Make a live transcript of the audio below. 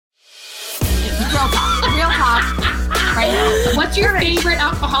What's your favorite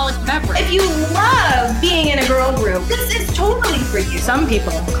alcoholic beverage? If you love being in a girl group, this is totally for you. Some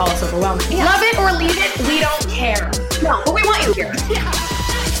people call us overwhelming. Yeah. Love it or leave it, we don't care. No, but we want you here. Yeah.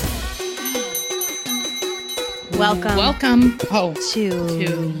 Welcome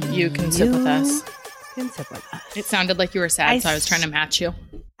to You Can Sip With Us. Can Sip With Us. It sounded like you were sad, so I was trying to match you.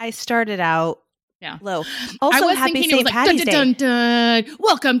 I started out low. I Also, was happy thinking it was St. like, Patty's dun, Day. dun, dun,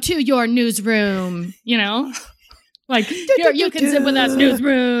 welcome to your newsroom, you know? Like, here, you can sit with us,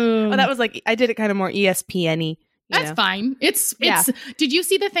 newsroom. Oh, that was like, I did it kind of more ESPN-y. That's fine. It's. Did you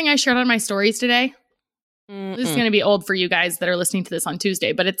see the thing I shared on my stories today? This is going to be old for you guys that are listening to this on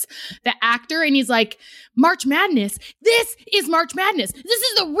Tuesday, but it's the actor, and he's like, March Madness. This is March Madness. This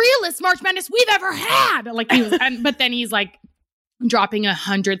is the realest March Madness we've ever had. Like he was, but then he's like dropping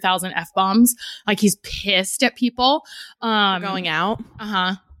 100,000 F-bombs. Like he's pissed at people. Going out.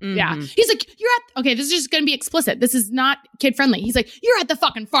 Mm-hmm. Yeah. He's like, okay, this is just going to be explicit. This is not kid friendly. He's like, you're at the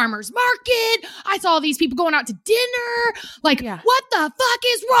fucking farmer's market. I saw these people going out to dinner. Like, what the fuck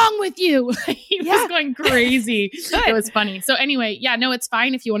is wrong with you? He was going crazy. It was funny. So anyway, it's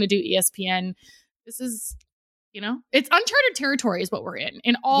fine if you want to do ESPN. This is, it's uncharted territory is what we're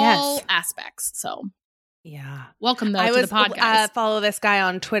in all aspects. So welcome though to the podcast. Follow this guy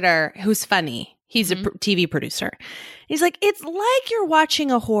on Twitter who's funny. He's a TV producer. He's like, it's like you're watching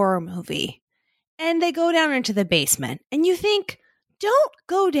a horror movie and they go down into the basement and you think, don't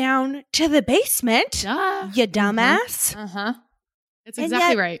go down to the basement, you dumbass. It's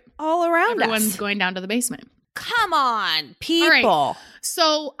exactly right. All around Everyone's us. going down to the basement. Come on, people. All right.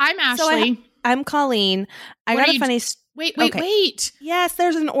 So I'm Ashley. I'm Colleen. I got a funny Wait. Yes,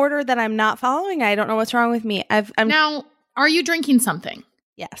 there's an order that I'm not following. I don't know what's wrong with me. Now, are you drinking something?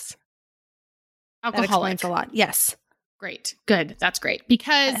 Yes. Alcoholic. That explains a lot. Yes. Great. Good. That's great.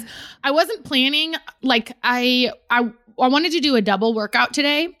 Because I wasn't planning, like I wanted to do a double workout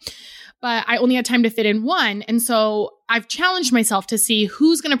today, but I only had time to fit in one. And so I've challenged myself to see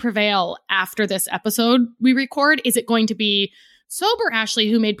who's going to prevail after this episode we record. Is it going to be sober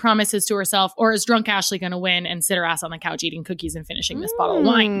Ashley who made promises to herself, or is drunk Ashley going to win and sit her ass on the couch eating cookies and finishing this bottle of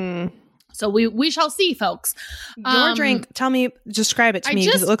wine? So we shall see, folks. Your drink, describe it to me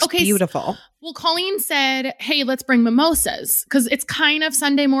because it looks beautiful. Well, Colleen said, hey, let's bring mimosas because it's kind of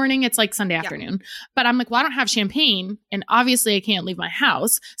Sunday morning. It's like Sunday afternoon. But I'm like, well, I don't have champagne and obviously I can't leave my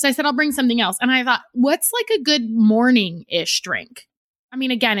house. So I said, I'll bring something else. And I thought, what's like a good morning-ish drink? I mean,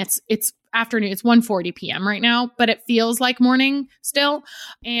 again, it's afternoon. It's 1:40 p.m. right now, but it feels like morning still.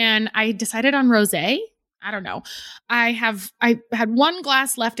 And I decided on rosé. I don't know. I had one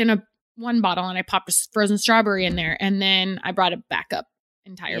glass left in one bottle and I popped a frozen strawberry in there and then I brought a backup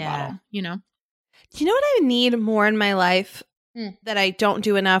entire bottle, Do you know what I need more in my life that I don't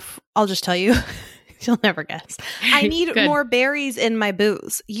do enough? I'll just tell you. You'll never guess. I need more berries in my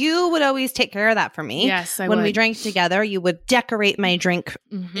booze. You would always take care of that for me. Yes, I would. When we drank together, you would decorate my drink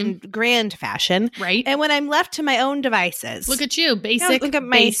in grand fashion. Right. And when I'm left to my own devices. Look at you. Basic. Look at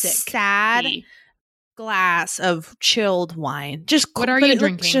my sad glass of chilled wine. What are you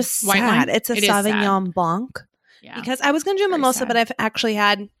drinking? It's just White sad. wine? It is Sauvignon Blanc. Yeah. Because I was going to do a mimosa, but I've actually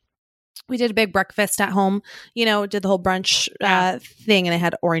we did a big breakfast at home, did the whole brunch thing, and I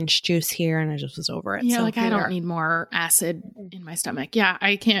had orange juice here and I just was over it. Yeah, so I don't need more acid in my stomach. Yeah,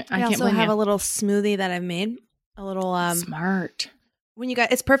 I can't also have a little smoothie that I've made. A little smart.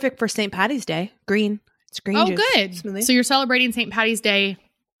 It's perfect for St. Patty's Day. Green. It's green juice. Oh, good. Smoothie. So you're celebrating St. Patty's Day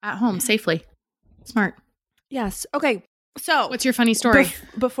at home safely. Smart. Yes. Okay. So what's your funny story?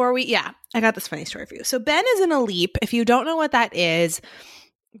 Before I got this funny story for you. So Ben is in a leap. If you don't know what that is,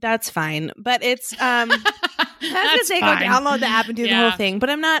 that's fine. But it's I was gonna say go download the app and do the whole thing. But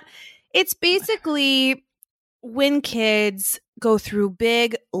I'm not. It's basically when kids go through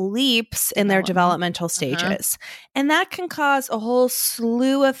big leaps in their developmental stages. And that can cause a whole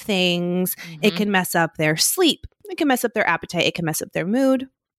slew of things. It can mess up their sleep. It can mess up their appetite. It can mess up their mood.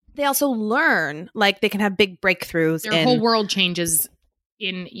 They also learn, like they can have big breakthroughs. Their whole world changes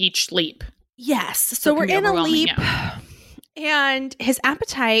in each leap. Yes. So we're in a leap. Yeah. And his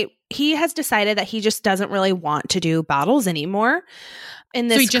appetite, he has decided that he just doesn't really want to do bottles anymore in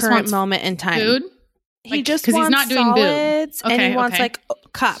this current moment in time. Food? He just wants he's not doing solids and he wants like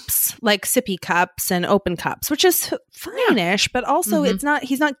cups, like sippy cups and open cups, which is fine-ish, but also he's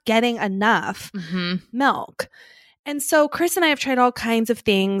not getting enough milk. And so Chris and I have tried all kinds of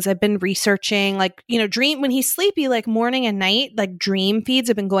things. I've been researching, like, when he's sleepy, like morning and night, like dream feeds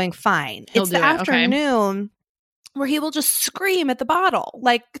have been going fine. It's the afternoon where he will just scream at the bottle,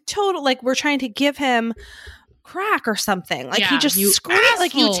 like we're trying to give him crack or something. Like he just screams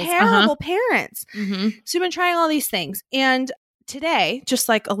like you terrible parents. So we've been trying all these things. And today, just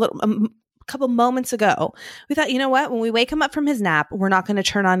like a couple moments ago, we thought, you know what? When we wake him up from his nap, we're not going to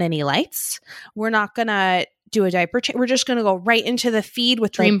turn on any lights. We're not going to do a diaper change. We're just going to go right into the feed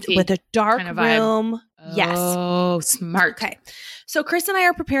with a dark kind of room. Yes. Oh, smart. Okay. So Chris and I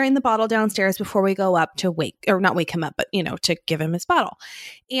are preparing the bottle downstairs before we go up to not wake him up, but, to give him his bottle.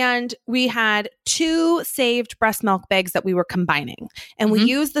 And we had 2 saved breast milk bags that we were combining. And we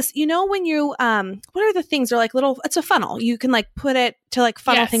use this, when you, what are the things? They're like it's a funnel. You can like put it to like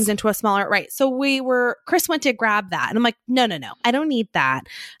funnel things into a smaller, right? So Chris went to grab that. And I'm like, no, I don't need that.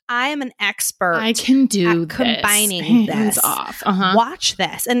 I am an expert. I can do this. Combining Hands this. Off. Watch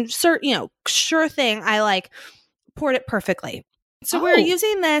this. And sure thing. I like poured it perfectly. So we're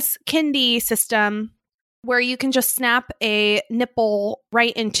using this Kindy system where you can just snap a nipple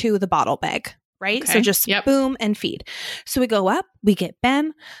right into the bottle bag, right? Okay. So just boom and feed. So we go up, we get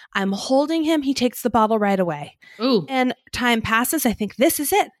Ben. I'm holding him. He takes the bottle right away. Ooh. And time passes. I think this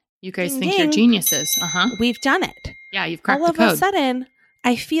is it. You guys Ding, think ding. you're geniuses. Uh-huh. We've done it. Yeah, you've cracked all the code. All of a sudden,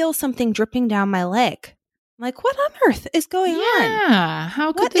 I feel something dripping down my leg. I'm like, what on earth is going on? Yeah,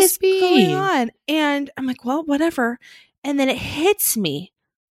 how could What this is be going on? And I'm like, well, whatever. And then it hits me.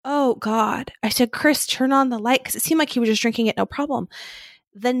 Oh, God. I said, Chris, turn on the light, because it seemed like he was just drinking it, no problem.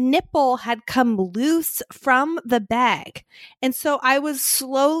 The nipple had come loose from the bag. And so I was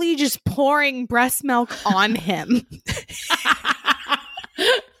slowly just pouring breast milk on him.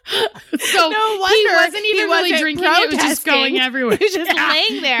 So no wonder he wasn't even really drinking protesting. it. Was just going everywhere. He was just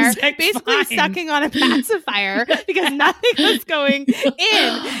laying there, like, basically sucking on a pacifier because nothing was going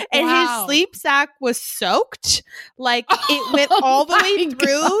in. And his sleep sack was soaked. Like it went all the way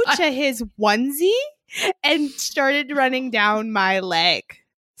through to his onesie and started running down my leg.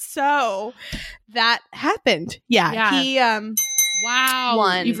 So that happened. Yeah. He wow.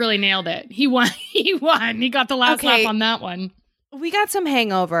 won. You've really nailed it. He won. He got the last laugh on that one. We got some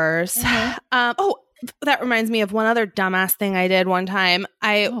hangovers. That reminds me of one other dumbass thing I did one time.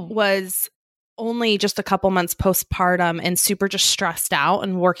 I was only just a couple months postpartum and super just stressed out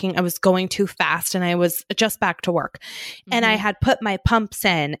and working. I was going too fast and I was just back to work. And I had put my pumps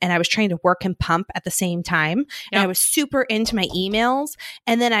in and I was trying to work and pump at the same time. And I was super into my emails.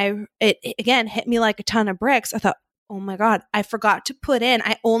 And then it again hit me like a ton of bricks. I thought, oh my God, I forgot to put in.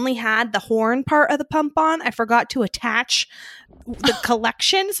 I only had the horn part of the pump on. I forgot to attach the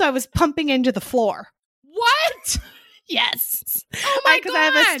collection. So I was pumping into the floor. What? Yes. Oh my God. Because I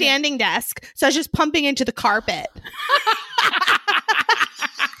have a standing desk. So I was just pumping into the carpet.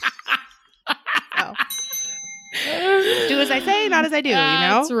 So. Do as I say, not as I do,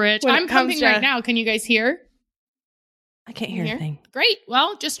 That's rich. I'm pumping right now. Can you guys hear? I can't hear anything. Great.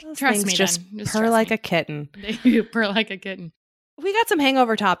 Well, just trust me. Just then. purr like a kitten. You purr like a kitten. We got some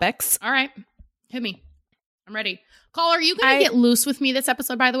hangover topics. All right. Hit me. I'm ready. Caller, are you going to get loose with me this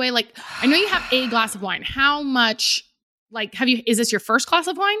episode, by the way? Like, I know you have a glass of wine. How much, like, is this your first glass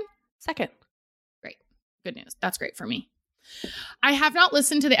of wine? Second. Great. Good news. That's great for me. I have not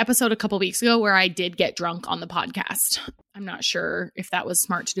listened to the episode a couple weeks ago where I did get drunk on the podcast. I'm not sure if that was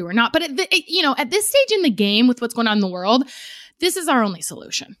smart to do or not. But, at this stage in the game with what's going on in the world, this is our only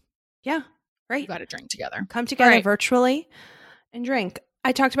solution. Yeah. Right. We've got to drink together. Come together virtually and drink.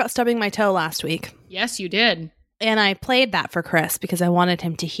 I talked about stubbing my toe last week. Yes, you did. And I played that for Chris because I wanted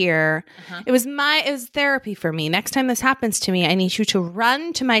him to hear. Uh-huh. It was therapy for me. Next time this happens to me, I need you to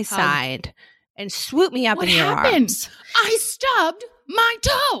run to my side and swoop me up in your arms. I stubbed my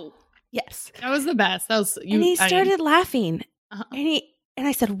toe. Yes. That was the best. That was you. And he started laughing. Uh-huh. And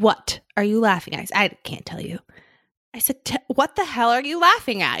I said, "What are you laughing at?" I can't tell you. I said, "What the hell are you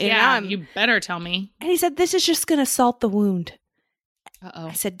laughing at?" You better tell me. And he said, "This is just going to salt the wound." Uh-oh.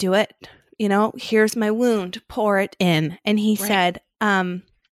 I said, "Do it. Here's my wound. Pour it in." And he said, "I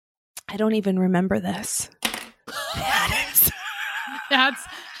don't even remember this." That's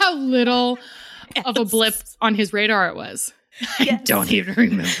how little of a blip on his radar it was. Yes. I don't even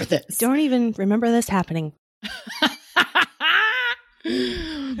remember this. Don't even remember this happening. All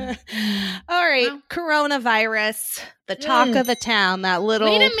right. Well, coronavirus, the talk of the town, that little...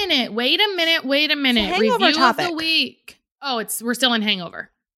 Wait a minute. Hangover topic. Of the week. Oh, we're still in hangover.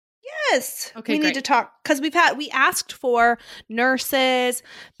 Yes. Okay, we need to talk because we asked for nurses,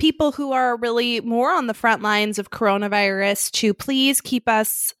 people who are really more on the front lines of coronavirus to please keep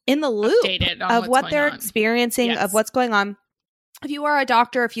us in the loop of what they're experiencing, of what's going on. If you are a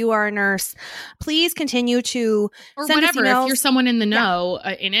doctor, if you are a nurse, please continue to send us emails. If you're someone in the know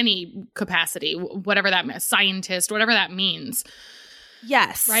in any capacity, whatever that means, scientist, whatever that means.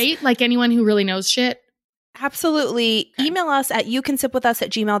 Yes. Right? Like anyone who really knows shit. Absolutely. Okay. Email us at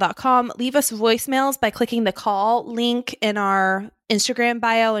youcansipwithus@gmail.com. Leave us voicemails by clicking the call link in our Instagram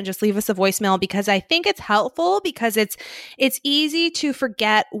bio and just leave us a voicemail, because I think it's helpful, because it's easy to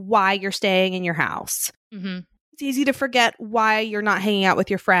forget why you're staying in your house. Mm-hmm. It's easy to forget why you're not hanging out with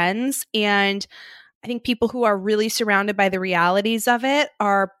your friends. And I think people who are really surrounded by the realities of it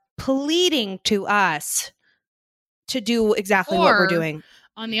are pleading to us to do exactly what we're doing.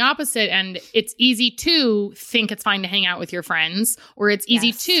 On the opposite end, it's easy to think it's fine to hang out with your friends, or it's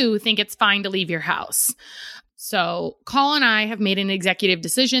easy to think it's fine to leave your house. So Call and I have made an executive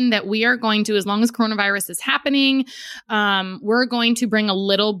decision that we are going to, as long as coronavirus is happening, we're going to bring a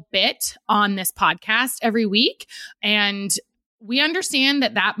little bit on this podcast every week. And we understand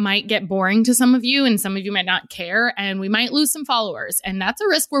that that might get boring to some of you, and some of you might not care, and we might lose some followers. And that's a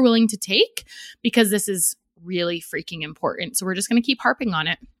risk we're willing to take, because this is really freaking important. So we're just going to keep harping on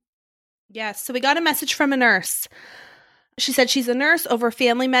it. Yes. So we got a message from a nurse. She said she's a nurse over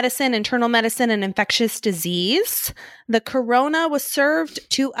family medicine, internal medicine, and infectious disease. The corona was served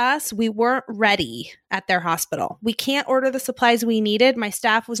to us. We weren't ready at their hospital. We can't order the supplies we needed. My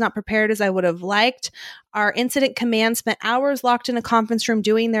staff was not prepared as I would have liked. Our incident command spent hours locked in a conference room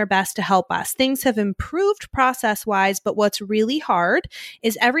doing their best to help us. Things have improved process-wise, but what's really hard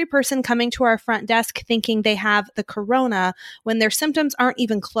is every person coming to our front desk thinking they have the corona when their symptoms aren't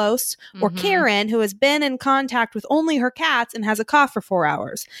even close, or Karen, who has been in contact with only her cats and has a cough for 4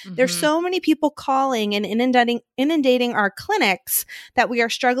 hours. There's so many people calling and inundating our clinics that we are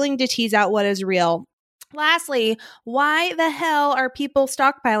struggling to tease out what is real. Lastly, why the hell are people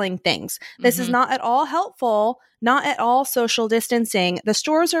stockpiling things? This is not at all helpful, not at all social distancing. The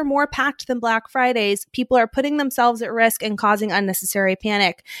stores are more packed than Black Fridays. People are putting themselves at risk and causing unnecessary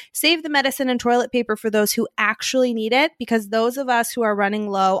panic. Save the medicine and toilet paper for those who actually need it, because those of us who are running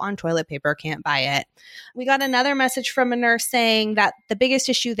low on toilet paper can't buy it. We got another message from a nurse saying that the biggest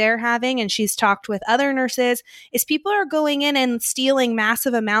issue they're having, and she's talked with other nurses, is people are going in and stealing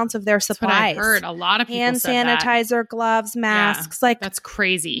massive amounts of their supplies. That's what I heard. A lot of people hand said sanitizer, that. Gloves, masks. Like, that's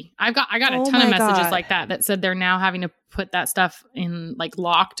crazy. I got a ton of messages like that said they're now having to put that stuff in like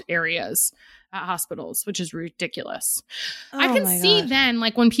locked areas at hospitals, which is ridiculous. I can see then,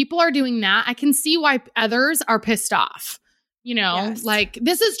 like, when people are doing that, I can see why others are pissed off. You know, like,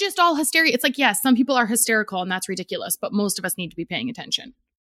 this is just all hysteria. It's like, yes, some people are hysterical and that's ridiculous, but most of us need to be paying attention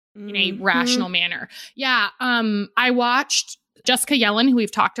in a rational manner. Yeah. I watched Jessica Yellen, who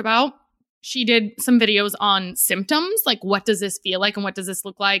we've talked about. She did some videos on symptoms, like what does this feel like and what does this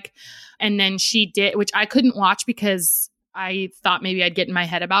look like? And then she did, which I couldn't watch because I thought maybe I'd get in my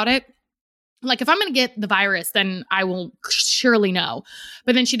head about it. Like, if I'm going to get the virus, then I will surely know.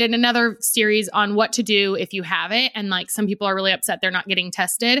 But then she did another series on what to do if you have it. And like, some people are really upset they're not getting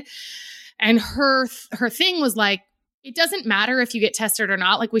tested. And her thing was like, it doesn't matter if you get tested or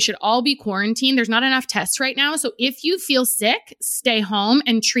not. Like, we should all be quarantined. There's not enough tests right now. So if you feel sick, stay home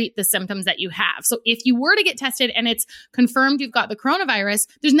and treat the symptoms that you have. So if you were to get tested and it's confirmed you've got the coronavirus,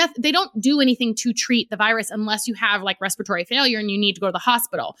 they don't do anything to treat the virus unless you have like respiratory failure and you need to go to the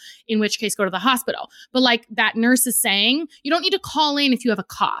hospital, in which case go to the hospital. But like that nurse is saying, you don't need to call in if you have a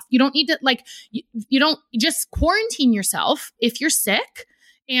cough. You don't need to you don't just quarantine yourself if you're sick.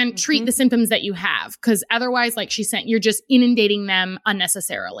 And treat the symptoms that you have, because otherwise, like she said, you're just inundating them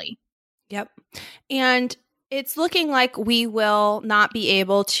unnecessarily. Yep. And it's looking like we will not be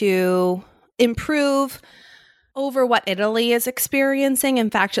able to improve over what Italy is experiencing. In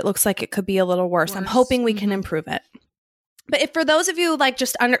fact, it looks like it could be a little worse. I'm hoping we can improve it. But if for those of you like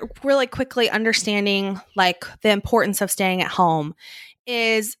just really quickly understanding like the importance of staying at home,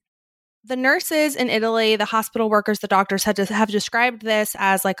 is the nurses in Italy, the hospital workers, the doctors have described this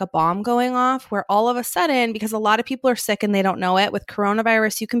as like a bomb going off, where all of a sudden, because a lot of people are sick and they don't know it, with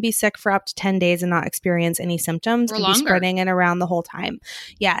coronavirus, you can be sick for up to 10 days and not experience any symptoms, and be spreading it around the whole time.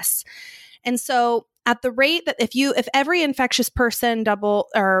 Yes. And so at the rate that if every infectious person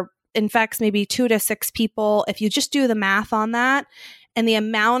infects maybe 2 to 6 people, if you just do the math on that, and the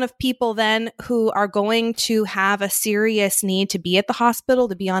amount of people then who are going to have a serious need to be at the hospital,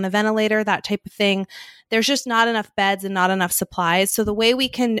 to be on a ventilator, that type of thing, there's just not enough beds and not enough supplies. So the way we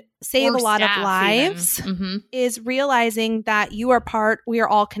can save a lot of lives is realizing that we are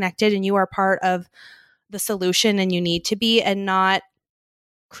all connected and you are part of the solution, and you need to be, and not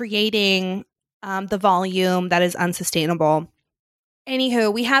creating the volume that is unsustainable.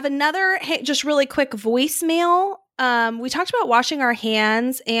 Anywho, we have another just really quick voicemail. We talked about washing our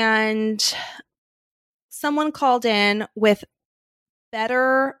hands, and someone called in with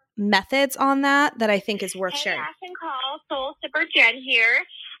better methods on that I think is worth sharing. Ash and Call, Soul Sipper Jen here.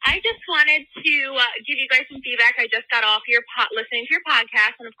 I just wanted to give you guys some feedback. I just got off listening to your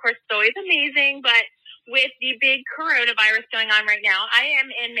podcast, and of course, it's always amazing. But with the big coronavirus going on right now, I am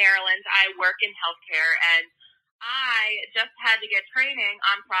in Maryland. I work in healthcare, and I just had to get training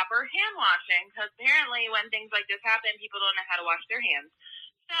on proper hand washing because apparently when things like this happen, people don't know how to wash their hands.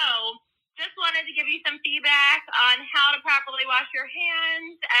 So just wanted to give you some feedback on how to properly wash your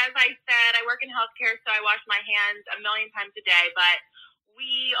hands. As I said, I work in healthcare, so I wash my hands a million times a day, but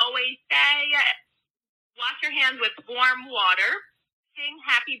we always say, wash your hands with warm water, sing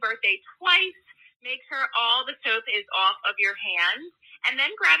happy birthday twice, make sure all the soap is off of your hands, and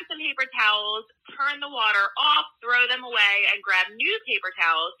then grab some paper towels, turn the water off, throw them away, and grab new paper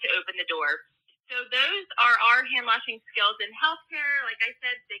towels to open the door. So those are our hand washing skills in healthcare. Like I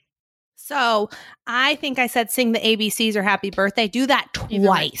said, so I think I said sing the ABCs or happy birthday. Do that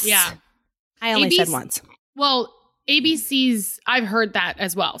twice. Yeah. I only said once. Well, ABCs, I've heard that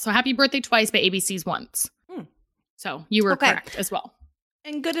as well. So happy birthday twice, but ABCs once. So you were correct as well.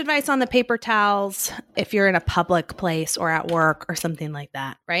 And good advice on the paper towels if you're in a public place or at work or something like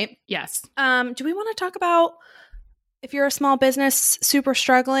that, right? Yes. Do we want to talk about if you're a small business super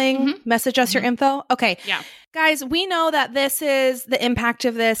struggling, message us your info? Okay. Yeah. Guys, we know that the impact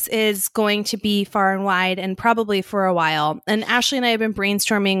of this is going to be far and wide and probably for a while. And Ashley and I have been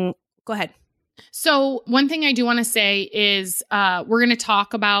brainstorming. Go ahead. So one thing I do want to say is we're going to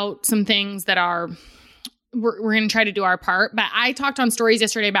talk about some things that are we're going to try to do our part. But I talked on stories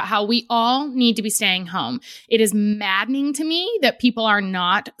yesterday about how we all need to be staying home. It is maddening to me that people are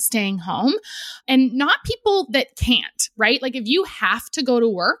not staying home, and not people that can't, right? Like if you have to go to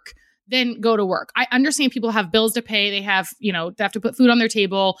work, then go to work. I understand people have bills to pay. They have, they have to put food on their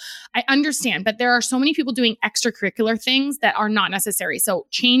table. I understand, but there are so many people doing extracurricular things that are not necessary. So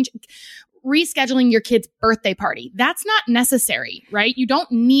rescheduling your kid's birthday party. That's not necessary, right? You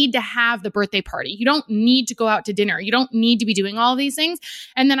don't need to have the birthday party. You don't need to go out to dinner. You don't need to be doing all these things.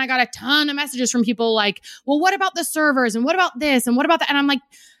 And then I got a ton of messages from people like, well, what about the servers? And what about this? And what about that? And I'm like,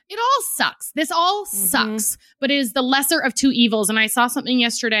 it all sucks. This all sucks, but it is the lesser of two evils. And I saw something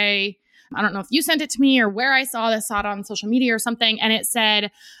yesterday. I don't know if you sent it to me or where I saw it on social media or something. And it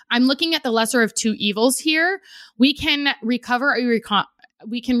said, I'm looking at the lesser of two evils here. We can recover an economy.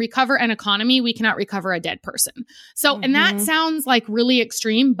 We cannot recover a dead person. So, and that sounds like really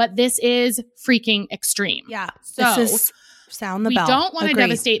extreme, but this is freaking extreme. Yeah. So this is sound the bell. We don't want to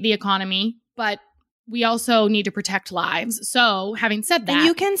devastate the economy, but we also need to protect lives. So having said that. And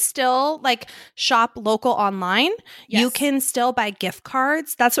you can still shop local online. Yes. You can still buy gift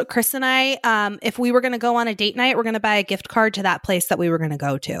cards. That's what Chris and I, if we were going to go on a date night, we're going to buy a gift card to that place that we were going to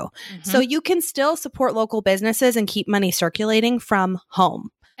go to. So you can still support local businesses and keep money circulating from home.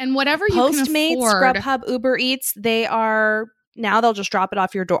 And whatever you can Postmates, afford. Grubhub, Uber Eats, they'll just drop it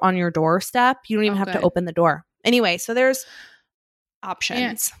off on your doorstep. You don't even have to open the door. Anyway, so there's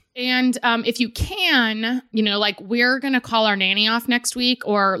options. And if you can, we're going to call our nanny off next week,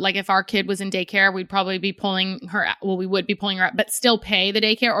 or if our kid was in daycare, we'd probably be pulling her out. Well, we would be pulling her out, but still pay the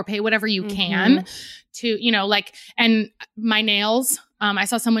daycare or pay whatever you can to, and my nails. I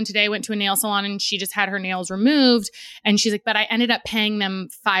saw someone today went to a nail salon and she just had her nails removed, and she's like, but I ended up paying them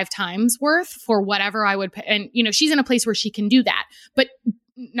 5 times worth for whatever I would pay. And, she's in a place where she can do that, but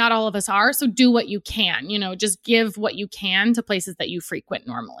not all of us are. So do what you can, just give what you can to places that you frequent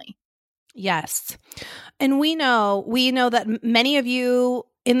normally. Yes. And we know that many of you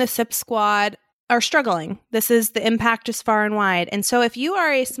in the SIP squad are struggling. The impact is far and wide. And so if you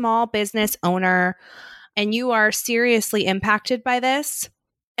are a small business owner and you are seriously impacted by this,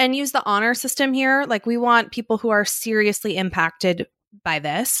 and use the honor system here, we want people who are seriously impacted by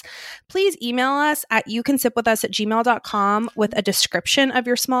this, please email us at youcansipwithus@gmail.com with a description of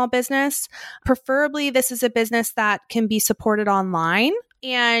your small business. Preferably, this is a business that can be supported online.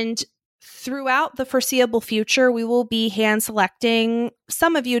 And throughout the foreseeable future, we will be hand selecting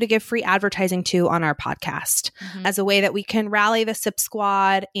some of you to give free advertising to on our podcast as a way that we can rally the SIP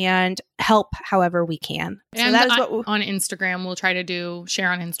squad and help however we can. So and that is what on Instagram, we'll try to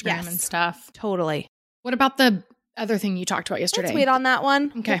share on Instagram and stuff. Totally. What about the other thing you talked about yesterday? Let's wait on that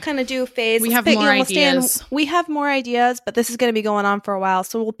one. Okay. We'll kind of do a phase. We have more ideas. We have more ideas, but this is going to be going on for a while.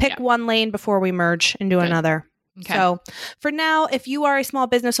 So we'll pick one lane before we merge into another. Okay. So for now, if you are a small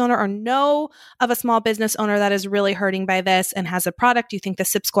business owner or know of a small business owner that is really hurting by this and has a product you think the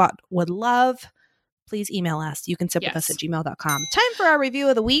SIP squad would love, please email us. You can sip with us at gmail.com. Time for our review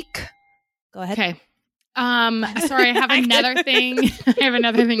of the week. Go ahead. Okay. Sorry, I have another thing. I have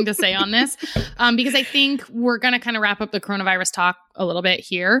another thing to say on this, because I think we're going to kind of wrap up the coronavirus talk a little bit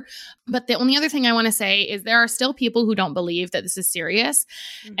here. But the only other thing I want to say is there are still people who don't believe that this is serious.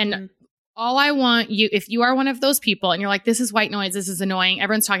 Mm-hmm. And all I want you, if you are one of those people and you're like, this is white noise, this is annoying,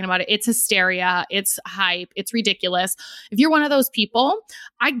 everyone's talking about it, it's hysteria, it's hype, it's ridiculous. If you're one of those people,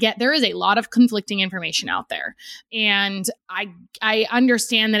 I get there is a lot of conflicting information out there. And I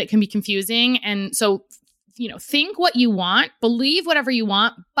understand that it can be confusing. And so, think what you want, believe whatever you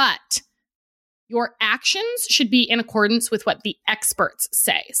want, but your actions should be in accordance with what the experts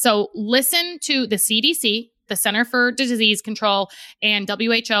say. So listen to the CDC, the Center for Disease Control, and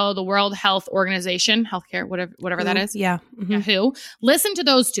WHO, the World Health Organization, healthcare, whatever that is. Yeah. Mm-hmm. WHO. Listen to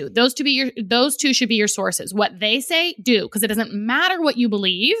those two. Those two should be your sources. What they say, do, because it doesn't matter what you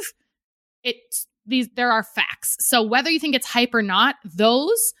believe. There are facts. So whether you think it's hype or not,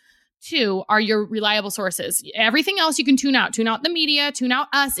 those two are your reliable sources. Everything else you can tune out. Tune out the media, tune out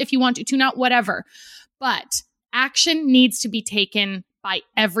us if you want to, tune out whatever. But action needs to be taken by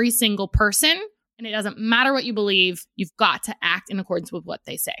every single person. And it doesn't matter what you believe. You've got to act in accordance with what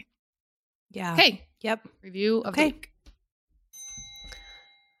they say. Yeah. Okay. Yep. Review of the week.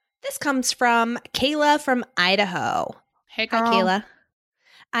 This comes from Kayla from Idaho. Hey, girl. Hi, Kayla.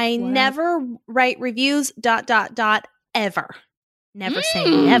 I never write reviews, ever. Never say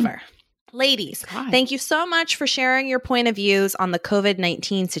never. Ladies, thank you so much for sharing your point of views on the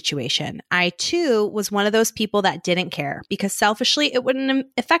COVID-19 situation. I, too, was one of those people that didn't care because selfishly it wouldn't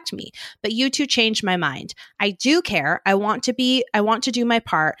affect me. But you two changed my mind. I do care. I want to do my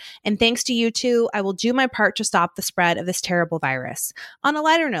part. And thanks to you two, I will do my part to stop the spread of this terrible virus. On a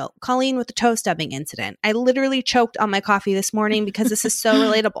lighter note, Colleen with the toe stubbing incident. I literally choked on my coffee this morning because this is so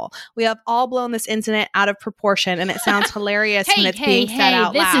relatable. We have all blown this incident out of proportion, and it sounds hilarious when it's being said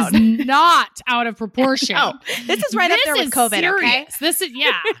out loud. This is not out of proportion. No, this is right up there with COVID. Serious. Okay, this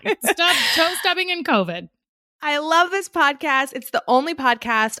is toe stubbing and COVID. I love this podcast. It's the only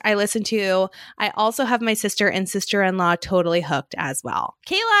podcast I listen to. I also have my sister and sister-in-law totally hooked as well.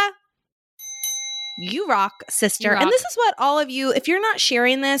 Kayla, you rock, sister. You rock. And this is what all of you, if you're not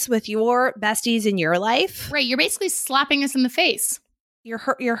sharing this with your besties in your life, right? You're basically slapping us in the face. You're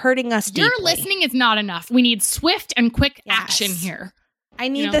hurting us deeply. Your listening is not enough. We need swift and quick action here. I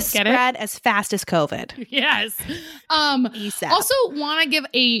need the spread as fast as COVID. Yes. Also want to give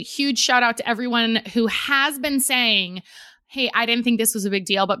a huge shout out to everyone who has been saying, hey, I didn't think this was a big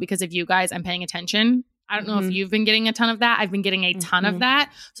deal, but because of you guys, I'm paying attention. I don't know if you've been getting a ton of that. I've been getting a ton of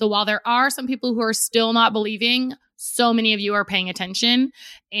that. So while there are some people who are still not believing, so many of you are paying attention,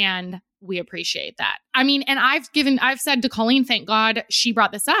 and we appreciate that. I mean, and I've said to Colleen, thank God she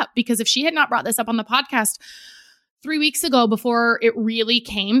brought this up, because if she had not brought this up on the podcast 3 weeks ago, before it really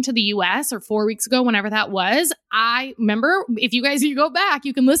came to the US, or 4 weeks ago, whenever that was, I remember, if you go back,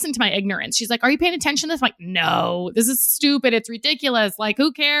 you can listen to my ignorance. She's like, are you paying attention to this? I'm like, no, this is stupid. It's ridiculous. Like,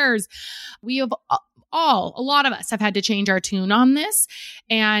 who cares? We have a lot of us have had to change our tune on this.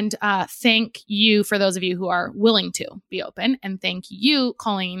 And thank you for those of you who are willing to be open. And thank you,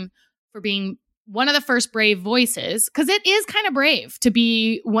 Colleen, for being one of the first brave voices, because it is kind of brave to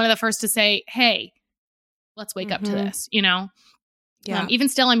be one of the first to say, hey, let's wake up to this, Yeah. Even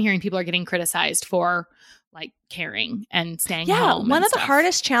still, I'm hearing people are getting criticized for like caring and staying home. One of the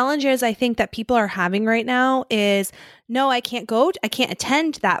hardest challenges I think that people are having right now is, no, I can't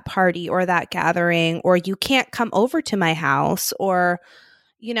attend that party or that gathering, or you can't come over to my house. Or,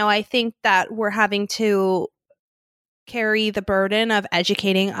 I think that we're having to carry the burden of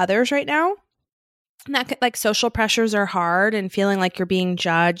educating others right now. And that, like, social pressures are hard, and feeling like you're being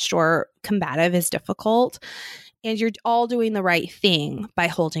judged or combative is difficult. And you're all doing the right thing by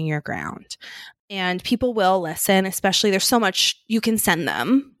holding your ground. And people will listen, especially there's so much you can send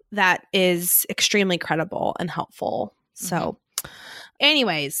them that is extremely credible and helpful. So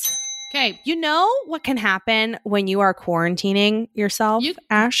anyways, okay. You know what can happen when you are quarantining yourself,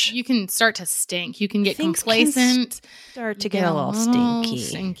 Ash? You can start to stink. You can get complacent. Start to get a little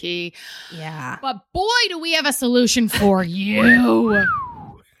stinky. Yeah. But boy, do we have a solution for you.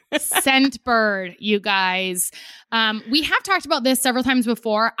 Scentbird, you guys. We have talked about this several times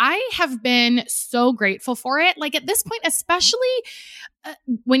before. I have been so grateful for it. Like, at this point, especially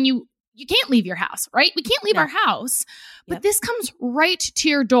when you can't leave your house, right? We can't leave our house, but this comes right to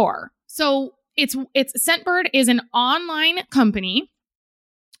your door. So it's Scentbird is an online company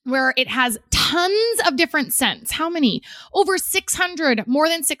where it has tons of different scents. How many? Over 600, more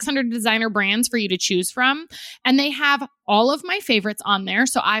than 600 designer brands for you to choose from. And they have all of my favorites on there.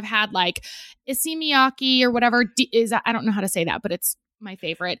 So I've had like Issey Miyake or whatever I don't know how to say that, but it's my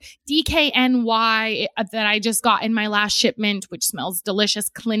favorite. DKNY that I just got in my last shipment, which smells delicious.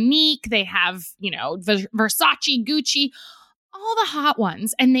 Clinique. They have, Versace, Gucci, all the hot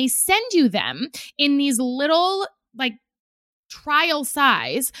ones. And they send you them in these little like trial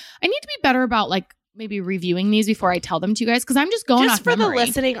size. I need to be better about like maybe reviewing these before I tell them to you guys, because I'm just going off memory. Just for the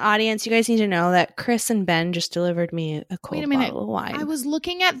listening audience, you guys need to know that Chris and Ben just delivered me a cold bottle of wine. I was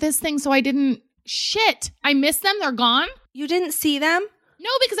looking at this thing, so I didn't. Shit, I missed them. They're gone. You didn't see them? No,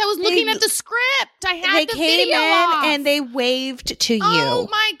 because I was looking at the script. I had the came video in off. and they waved to you. Oh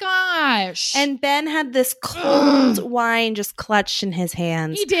my gosh! And Ben had this cold wine just clutched in his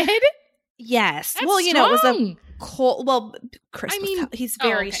hands. He did? Yes. That's well, strong. It was a cold. Well, Chris, he's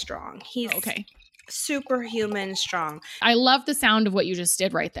very okay. strong. He's okay. Superhuman strong. I love the sound of what you just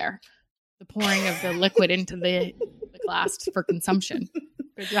did right there. The pouring of the liquid into the glass for consumption.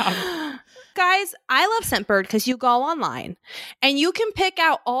 Good job. Guys, I love Scentbird because you go online and you can pick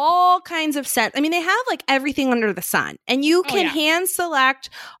out all kinds of scents. I mean, they have like everything under the sun, and you can hand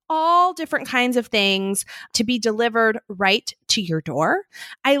select all different kinds of things to be delivered right to your door.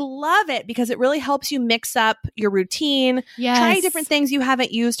 I love it because it really helps you mix up your routine, try different things you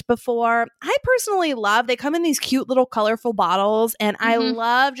haven't used before. I personally love, they come in these cute little colorful bottles, and I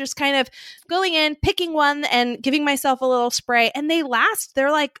love just kind of going in, picking one and giving myself a little spray, and they last.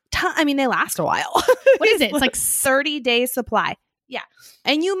 They're like, they last a while. What is it? It's like 30 days supply. Yeah.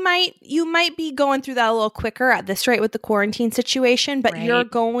 And you might be going through that a little quicker at this rate with the quarantine situation, but you're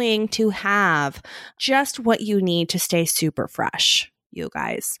going to have just what you need to stay super fresh, you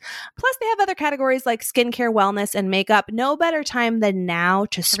guys. Plus, they have other categories like skincare, wellness, and makeup. No better time than now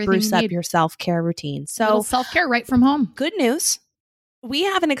to spruce up your self-care routine. So self-care right from home. Good news. We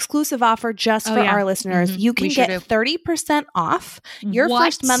have an exclusive offer just for our listeners. You can get 30% off your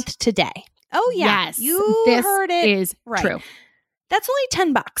first month today. Oh, yeah. Yes. You heard it. Is true. That's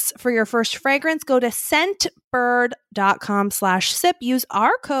only $10 for your first fragrance. Go to scentbird.com/sip. Use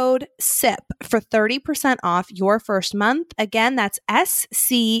our code SIP for 30% off your first month. Again, that's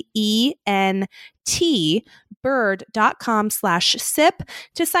SCENT bird.com/sip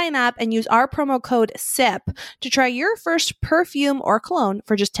to sign up and use our promo code SIP to try your first perfume or cologne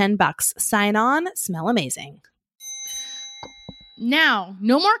for just $10. Sign on, smell amazing. Now,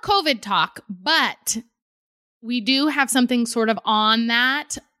 no more COVID talk, but we do have something sort of on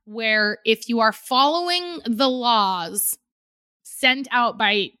that where if you are following the laws sent out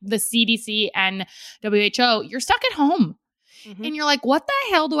by the CDC and WHO, you're stuck at home. And you're like, what the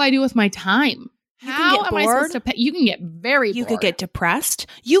hell do I do with my time? How am I supposed to pay? You can get very bored. You could get depressed.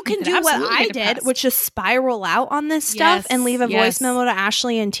 You can do what I did, which is spiral out on this stuff and leave a voice memo to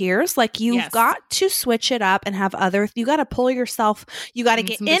Ashley in tears. Like, you've got to switch it up and have you got to pull yourself. You got to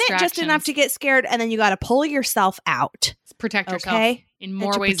get in it just enough to get scared, and then you got to pull yourself out. Protect yourself in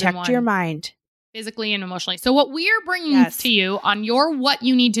more ways than one. Protect your mind. Physically and emotionally. So what we are bringing to you on your What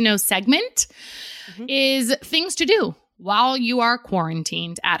You Need to Know segment is things to do while you are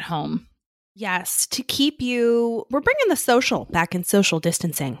quarantined at home. Yes, to keep you, we're bringing the social back in social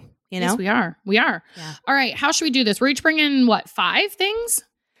distancing, Yes, we are. Yeah. All right, how should we do this? We're each bringing, 5 things?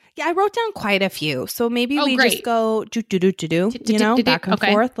 Yeah, I wrote down quite a few. So maybe we just go back and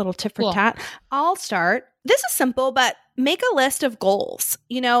forth, little tit for tat. I'll start. This is simple, but make a list of goals,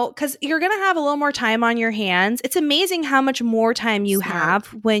 because you're going to have a little more time on your hands. It's amazing how much more time you have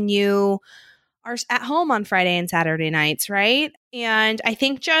when you are at home on Friday and Saturday nights, right? And I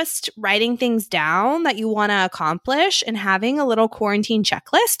think just writing things down that you want to accomplish and having a little quarantine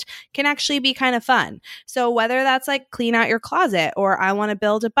checklist can actually be kind of fun. So whether that's like clean out your closet, or I want to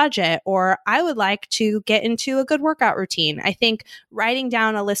build a budget, or I would like to get into a good workout routine, I think writing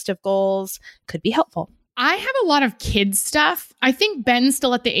down a list of goals could be helpful. I have a lot of kids stuff. I think Ben's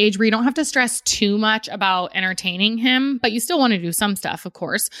still at the age where you don't have to stress too much about entertaining him, but you still want to do some stuff, of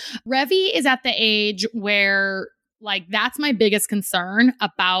course. Revy is at the age where, that's my biggest concern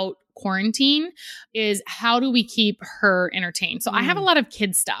about quarantine is how do we keep her entertained? So I have a lot of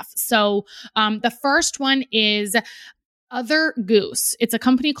kids stuff. So the first one is Other Goose. It's a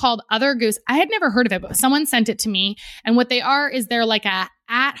company called Other Goose. I had never heard of it, but someone sent it to me. And what they are is they're like a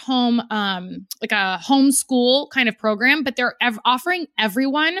at-home, like a homeschool kind of program, but they're offering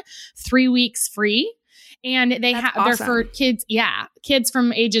everyone 3 weeks free. And they're for kids, kids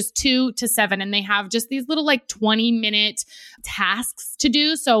from ages 2 to 7, and they have just these little like 20-minute tasks to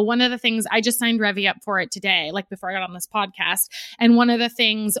do. So one of the things, I just signed Revy up for it today, like before I got on this podcast. And one of the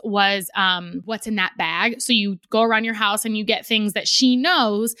things was what's in that bag. So you go around your house and you get things that she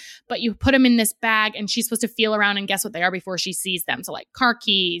knows, but you put them in this bag and she's supposed to feel around and guess what they are before she sees them. So like car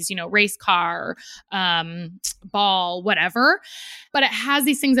keys, race car, ball, whatever. But it has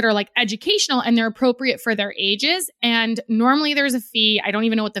these things that are like educational and they're appropriate for their ages. And normally there's a fee. I don't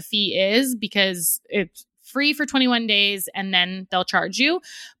even know what the fee is because it's free for 21 days and then they'll charge you.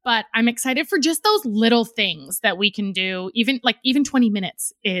 But I'm excited for just those little things that we can do. Even 20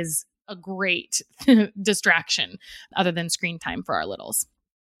 minutes is a great distraction other than screen time for our littles.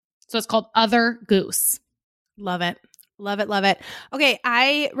 So it's called Other Goose. Love it. Love it. Love it. Okay.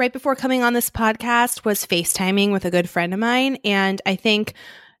 I, right before coming on this podcast, was FaceTiming with a good friend of mine. And I think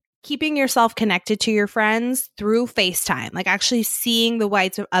keeping yourself connected to your friends through FaceTime, like actually seeing the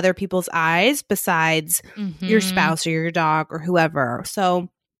whites of other people's eyes besides your spouse or your dog or whoever. So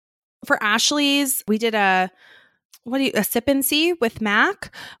for Ashley's, we did a sip and see with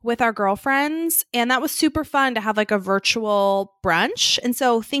Mac with our girlfriends. And that was super fun to have like a virtual brunch. And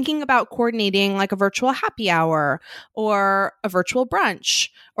so thinking about coordinating like a virtual happy hour or a virtual brunch,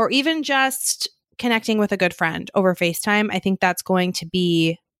 or even just connecting with a good friend over FaceTime, I think that's going to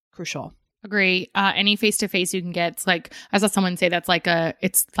be crucial. Agree. Any face-to-face you can get, it's like, I saw someone say it's like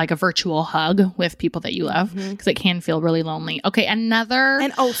a virtual hug with people that you love, because it can feel really lonely. Okay, another.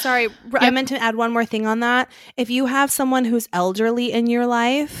 And I meant to add one more thing on that. If you have someone who's elderly in your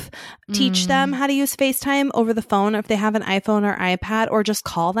life, teach them how to use FaceTime over the phone if they have an iPhone or iPad, or just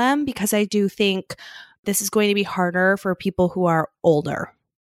call them, because I do think this is going to be harder for people who are older.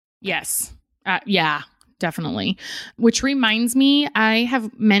 Yes. Yeah. Definitely. Which reminds me, I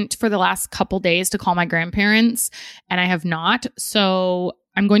have meant for the last couple days to call my grandparents and I have not. So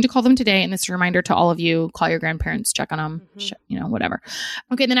I'm going to call them today. And this is a reminder to all of you, call your grandparents, check on them, whatever.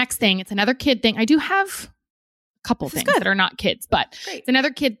 Okay. The next thing, it's another kid thing. I do have a couple things that are not kids, but it's another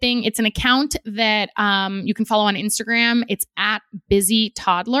kid thing. It's an account that you can follow on Instagram. It's at Busy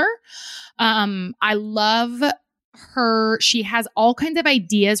Toddler. I love her. She has all kinds of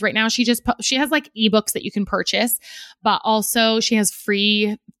ideas right now. She has like ebooks that you can purchase, but also she has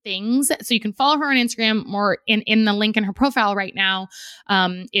free things. So you can follow her on Instagram, or in the link in her profile right now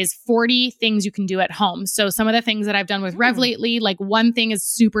is 40 things you can do at home. So some of the things that I've done with Rev lately, like one thing is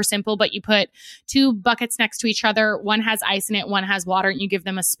super simple, but you put 2 buckets next to each other. One has ice in it, one has water, and you give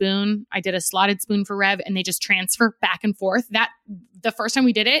them a spoon. I did a slotted spoon for Rev and they just transfer back and forth. The first time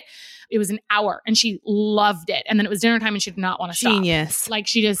we did it, it was an hour and she loved it. And then it was dinner time and she did not want to stop. Genius.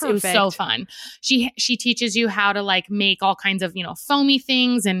 Like it was so fun. She teaches you how to like make all kinds of, foamy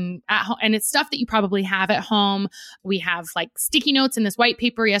things and at home, and it's stuff that you probably have at home. We have like sticky notes in this white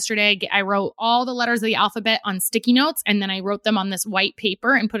paper yesterday. I wrote all the letters of the alphabet on sticky notes and then I wrote them on this white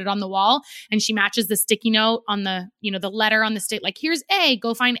paper and put it on the wall. And she matches the sticky note on the, the letter on the stick, like here's A,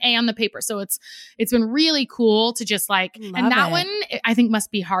 go find A on the paper. So it's been really cool to just like, one I think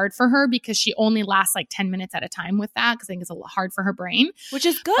must be hard for her because she only lasts like 10 minutes at a time with that, because I think it's a lot hard for her brain. Which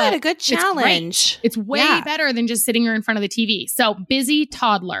is good. But a good challenge. It's way better than just sitting her in front of the TV. So Busy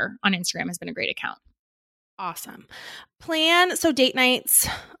Toddler on Instagram has been a great account. Awesome. So date nights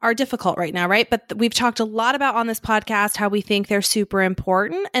are difficult right now, right? But we've talked a lot about on this podcast how we think they're super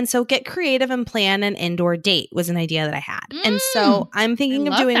important. And so get creative and plan an indoor date was an idea that I had. And so I'm thinking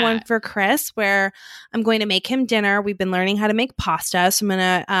of doing one for Chris where I'm going to make him dinner. We've been learning how to make pasta. So I'm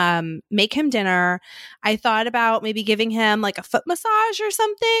going to make him dinner. I thought about maybe giving him like a foot massage or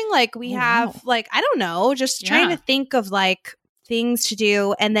something. Like we have like, I don't know, just trying to think of like things to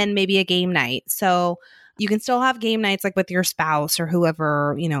do, and then maybe a game night. So you can still have game nights like with your spouse or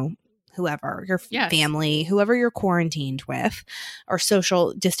whoever, whoever, your family, whoever you're quarantined with or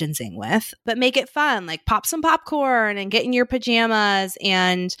social distancing with, but make it fun. Like pop some popcorn and get in your pajamas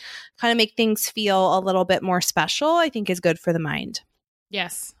and kind of make things feel a little bit more special, I think is good for the mind.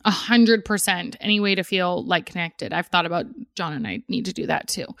 Yes, 100%. Any way to feel like connected. I've thought about John and I need to do that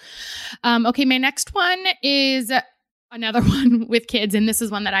too. Okay, my next one is another one with kids, and this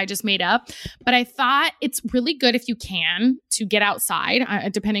is one that I just made up, but I thought it's really good if you can to get outside,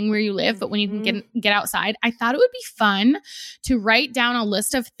 depending where you live, but when you can get outside, I thought it would be fun to write down a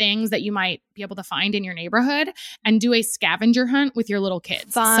list of things that you might be able to find in your neighborhood and do a scavenger hunt with your little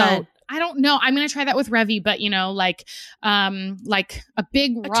kids. Fun. So I don't know. I'm going to try that with Revy, but like a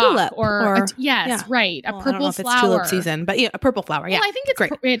big rock tulip or right. A purple I don't know if flower. It's tulip season, but a purple flower. Yeah. Well, I think it's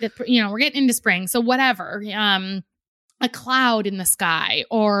great. We're getting into spring. So whatever, a cloud in the sky,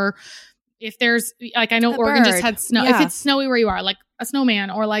 or if there's like, I know Oregon just had snow. If it's snowy where you are, like a snowman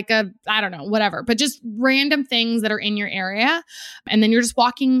or like I don't know, whatever, but just random things that are in your area. And then you're just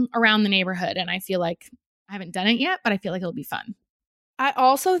walking around the neighborhood. And I feel like I haven't done it yet, but I feel like it'll be fun. I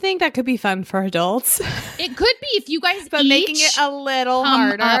also think that could be fun for adults. It could be if you guys but making it a little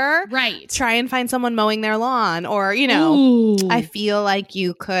harder. Up, right. Try and find someone mowing their lawn or, you know, Ooh. I feel like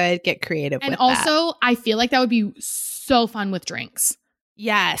you could get creative and with also, that. I feel like that would be so fun with drinks.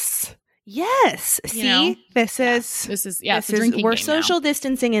 Yes. Yes. You know? This is we're social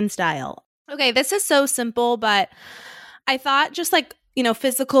distancing in style. Okay, this is so simple, but I thought just like, you know,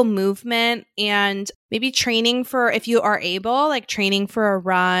 physical movement and maybe training for, if you are able, like training for a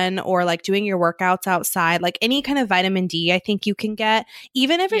run or like doing your workouts outside, like any kind of vitamin D I think you can get,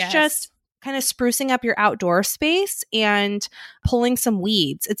 even if it's just kind of sprucing up your outdoor space and pulling some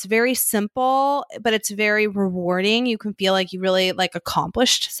weeds. It's very simple, but it's very rewarding. You can feel like you really like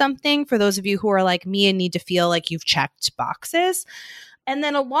accomplished something for those of you who are like me and need to feel like you've checked boxes. And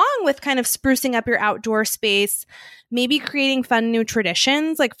then along with kind of sprucing up your outdoor space, maybe creating fun new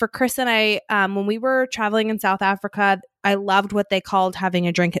traditions. Like for Chris and I, when we were traveling in South Africa, I loved what they called having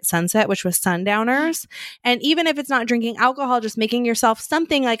a drink at sunset, which was sundowners. And even if it's not drinking alcohol, just making yourself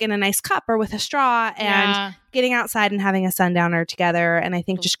something like in a nice cup or with a straw and getting outside and having a sundowner together. And I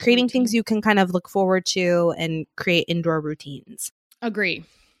think just creating things you can kind of look forward to and create indoor routines. Agree.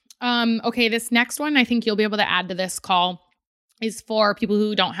 Okay, this next one, I think you'll be able to add to this call, is for people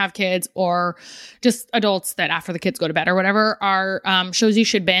who don't have kids or just adults that after the kids go to bed or whatever are shows you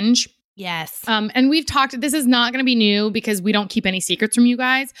should binge. Yes. And we've talked, this is not going to be new because we don't keep any secrets from you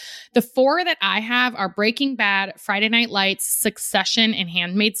guys. The 4 that I have are Breaking Bad, Friday Night Lights, Succession, and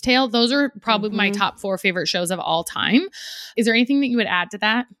Handmaid's Tale. Those are probably my top 4 favorite shows of all time. Is there anything that you would add to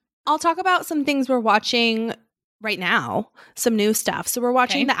that? I'll talk about some things we're watching right now, some new stuff. So we're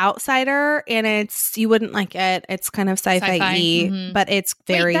watching The Outsider, and it's, you wouldn't like it. It's kind of sci-fi-y, but it's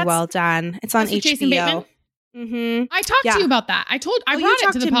very well done. It's on HBO. Jason Bateman? Mm-hmm. I talked to you about that. I brought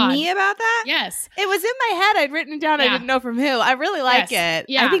it to the pod. Me about that? Yes. It was in my head. I'd written it down. I didn't know from who. I really like it.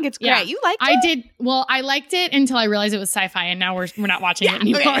 Yeah. I think it's great. Yeah. You liked it? I did. Well, I liked it until I realized it was sci-fi, and now we're not watching it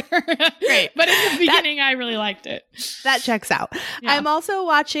anymore. Great. But in the beginning, I really liked it. That checks out. Yeah. I'm also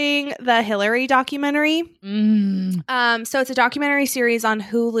watching the Hillary documentary. So it's a documentary series on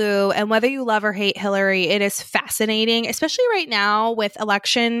Hulu, and whether you love or hate Hillary, it is fascinating, especially right now with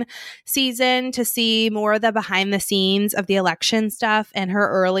election season, to see more of the behind the scenes of the election stuff and her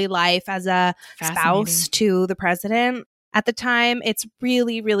early life as a spouse to the president at the time. It's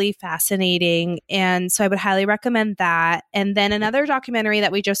really, really fascinating. And so I would highly recommend that. And then another documentary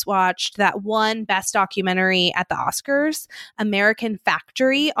that we just watched that won Best Documentary at the Oscars, American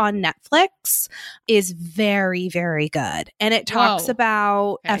Factory on Netflix, is very, very good. And it talks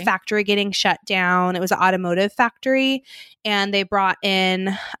about a factory getting shut down. It was an automotive factory. And they brought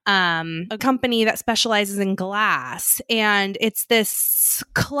in a company that specializes in glass. And it's this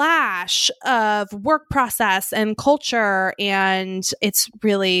clash of work process and culture. And it's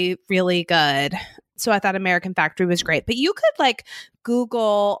really, really good. So I thought American Factory was great. But you could like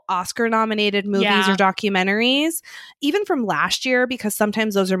Google Oscar-nominated movies or documentaries, even from last year, because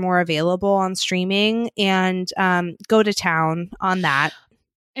sometimes those are more available on streaming, and go to town on that.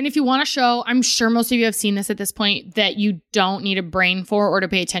 And if you want a show, I'm sure most of you have seen this at this point, that you don't need a brain for or to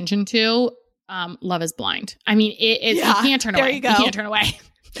pay attention to. Love is Blind. I mean, it's you can't turn away. You can't turn away.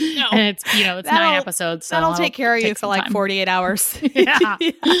 No. And it's, it's 9 episodes. So that'll take care of you for like 48 hours.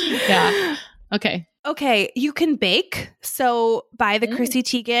 Yeah. Okay, you can bake. So buy the Chrissy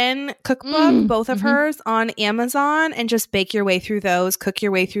Teigen cookbook, both of hers, on Amazon, and just bake your way through those, cook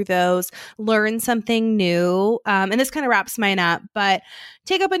your way through those, learn something new. And this kind of wraps mine up, but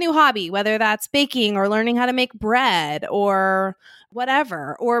take up a new hobby, whether that's baking or learning how to make bread or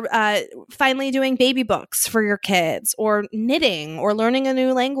whatever, or finally doing baby books for your kids, or knitting, or learning a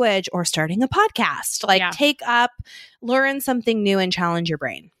new language, or starting a podcast. Take up, learn something new and challenge your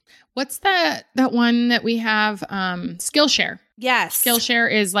brain. What's that one that we have? Skillshare. Yes.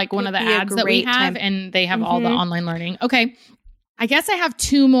 Skillshare is like one of the ads that we have, and they have all the online learning. Okay. I guess I have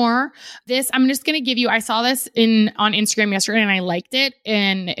 2 more. I'm just going to give you, I saw this on Instagram yesterday and I liked it,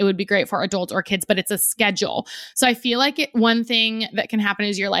 and it would be great for adults or kids, but it's a schedule. So I feel like one thing that can happen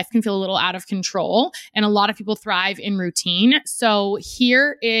is your life can feel a little out of control, and a lot of people thrive in routine. So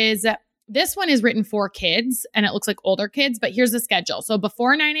this one is written for kids, and it looks like older kids, but here's the schedule. So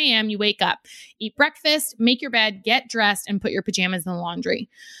before 9 a.m., you wake up, eat breakfast, make your bed, get dressed, and put your pajamas in the laundry.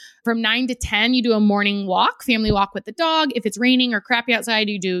 From 9 to 10, you do a morning walk, family walk with the dog. If it's raining or crappy outside,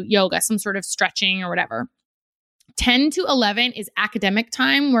 you do yoga, some sort of stretching or whatever. 10 to 11 is academic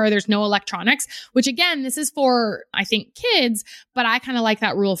time where there's no electronics, which again, this is for, I think, kids, but I kind of like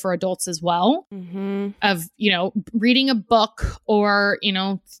that rule for adults as well of, reading a book or,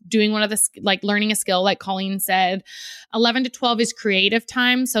 doing one of the, like learning a skill, like Colleen said. 11 to 12 is creative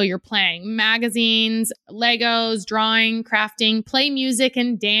time. So you're playing magazines, Legos, drawing, crafting, play music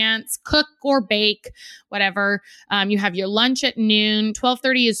and dance, cook or bake, whatever. You have your lunch at noon.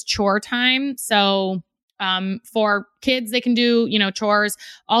 12:30 is chore time. So for kids, they can do, chores.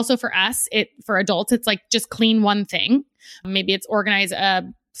 Also for us, for adults, it's like just clean one thing. Maybe it's organize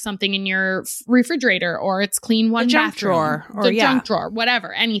something in your refrigerator, or it's clean one junk bathroom, drawer, or the junk drawer,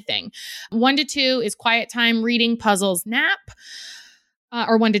 whatever, anything. 1 to 2 is quiet time, reading, puzzles, nap.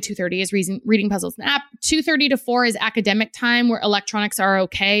 Or 1 to 2:30 is reading, puzzles, nap. 2:30 to 4 is academic time where electronics are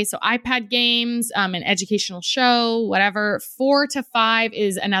okay. So iPad games, an educational show, whatever. 4 to 5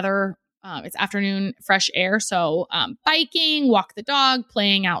 is another it's afternoon fresh air. So biking, walk the dog,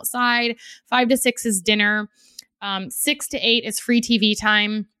 playing outside. 5 to 6 is dinner. 6 to 8 is free TV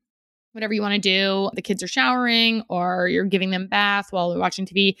time. Whatever you want to do. The kids are showering or you're giving them bath while they're watching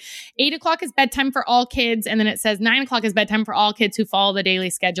TV. 8 o'clock is bedtime for all kids. And then it says 9 o'clock is bedtime for all kids who follow the daily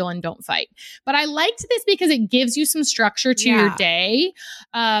schedule and don't fight. But I liked this because it gives you some structure to your day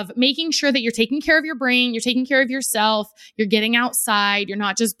of making sure that you're taking care of your brain, you're taking care of yourself, you're getting outside, you're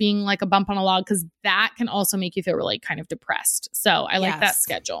not just being like a bump on a log, because that can also make you feel really kind of depressed. So I like that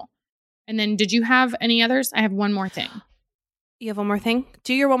schedule. And then did you have any others? I have one more thing. You have one more thing?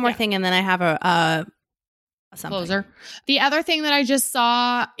 Do your one more thing, and then I have a closer. The other thing that I just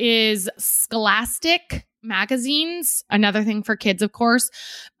saw is Scholastic magazines, another thing for kids, of course,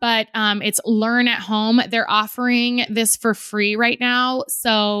 but it's Learn at Home. They're offering this for free right now.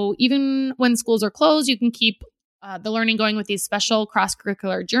 So even when schools are closed, you can keep the learning going with these special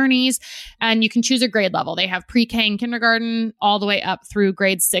cross-curricular journeys, and you can choose a grade level. They have pre-K and kindergarten all the way up through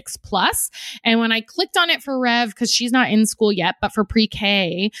grade 6+. And when I clicked on it for Rev, because she's not in school yet, but for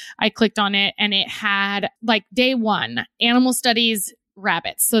pre-K, I clicked on it and it had like day 1, animal studies,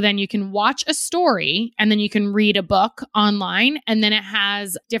 rabbits. So then you can watch a story and then you can read a book online. And then it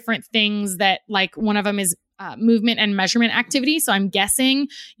has different things that, like, one of them is movement and measurement activity. So I'm guessing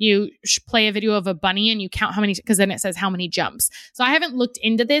you play a video of a bunny and you count how many, because then it says how many jumps. So I haven't looked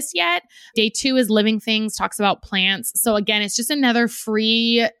into this yet. Day 2 is living things, talks about plants. So again, it's just another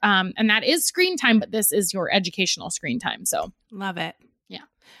free, and that is screen time, but this is your educational screen time. So love it. Yeah,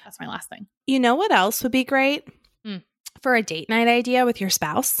 that's my last thing. You know what else would be great for a date night idea with your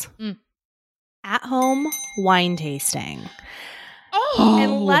spouse? At home wine tasting. Oh,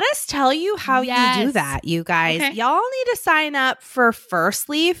 and let us tell you how you do that, you guys. Okay. Y'all need to sign up for First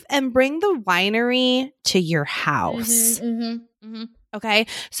Leaf and bring the winery to your house. Okay.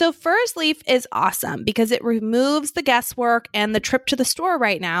 So First Leaf is awesome because it removes the guesswork and the trip to the store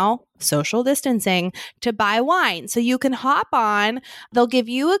right now, social distancing, to buy wine. So you can hop on, they'll give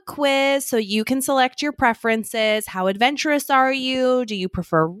you a quiz so you can select your preferences. How adventurous are you? Do you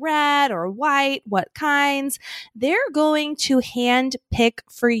prefer red or white? What kinds? They're going to hand pick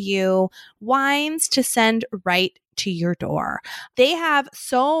for you wines to send right to your door. They have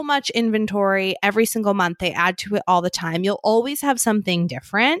so much inventory every single month. They add to it all the time. You'll always have something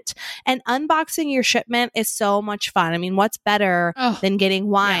different. And unboxing your shipment is so much fun. I mean, what's better than getting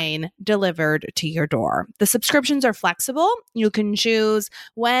wine delivered to your door? The subscriptions are flexible. You can choose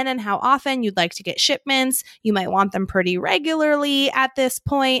when and how often you'd like to get shipments. You might want them pretty regularly at this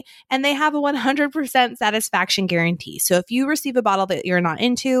point. And they have a 100% satisfaction guarantee. So if you receive a bottle that you're not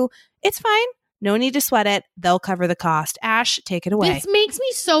into, it's fine. No need to sweat it. They'll cover the cost. Ash, take it away. This makes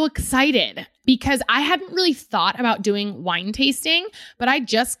me so excited because I hadn't really thought about doing wine tasting, but I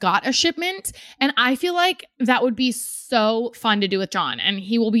just got a shipment and I feel like that would be so fun to do with John, and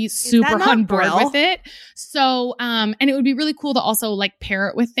he will be super on board with it. So, and it would be really cool to also like pair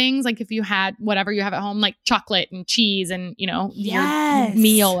it with things like if you had whatever you have at home, like chocolate and cheese and, your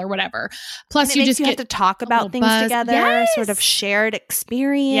meal or whatever. Plus you just have to talk about things together, sort of shared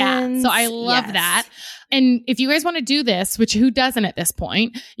experience. Yeah. So I love that. And if you guys want to do this, which who doesn't at this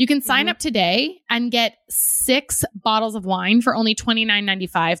point, you can sign up today and get 6 bottles of wine for only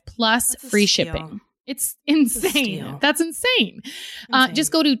 $29.95 plus free shipping. It's insane. That's insane.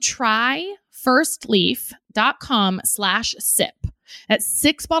 Just go to tryfirstleaf.com/sip. That's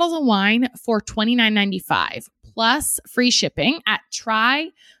 6 bottles of wine for $29.95 plus free shipping at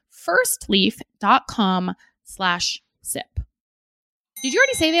tryfirstleaf.com/sip. Did you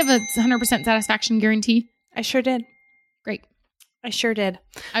already say they have a 100% satisfaction guarantee? I sure did. Great. I sure did.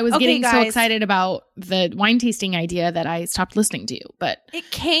 I was getting so excited about the wine tasting idea that I stopped listening to you, but it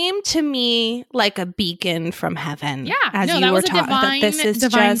came to me like a beacon from heaven. Yeah. As no, you that were was a divine, this is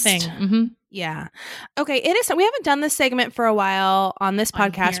divine just, thing. Mm-hmm. Yeah. Okay. It is. We haven't done this segment for a while on this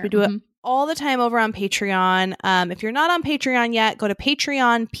podcast. We do it all the time over on Patreon. If you're not on Patreon yet, go to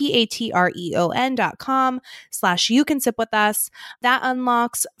Patreon, patreon.com/you can sip with us. That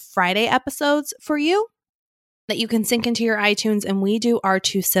unlocks Friday episodes for you that you can sync into your iTunes, and we do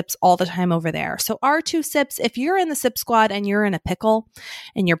R2 Sips all the time over there. So R2 Sips, if you're in the Sip Squad and you're in a pickle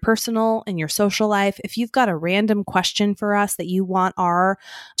in your personal and your social life, if you've got a random question for us that you want our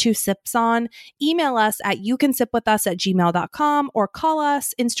 2 Sips on, email us at youcansipwithus@gmail.com or call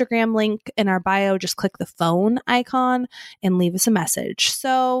us, Instagram link in our bio, just click the phone icon and leave us a message.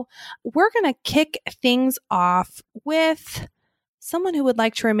 So we're going to kick things off with someone who would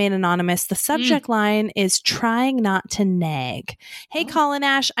like to remain anonymous. The subject line is trying not to nag. Hey, Colin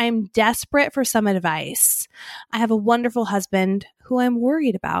Ash, I'm desperate for some advice. I have a wonderful husband who I'm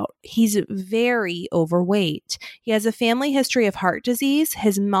worried about. He's very overweight. He has a family history of heart disease.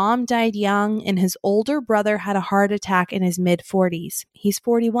 His mom died young, and his older brother had a heart attack in his mid-40s. He's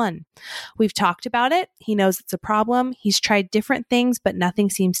 41. We've talked about it. He knows it's a problem. He's tried different things, but nothing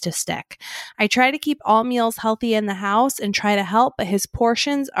seems to stick. I try to keep all meals healthy in the house and try to help, but his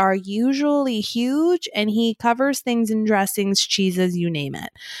portions are usually huge, and he covers things in dressings, cheeses, you name it.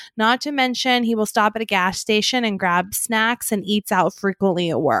 Not to mention, he will stop at a gas station and grab snacks and eats out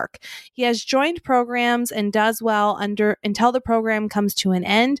frequently at work. He has joined programs and does well until the program comes to an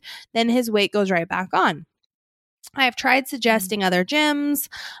end. Then his weight goes right back on. I have tried suggesting other gyms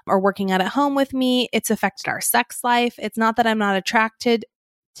or working out at home with me. It's affected our sex life. It's not that I'm not attracted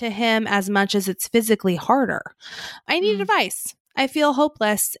to him as much as it's physically harder. I need advice. I feel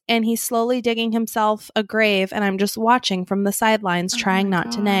hopeless, and he's slowly digging himself a grave, and I'm just watching from the sidelines, trying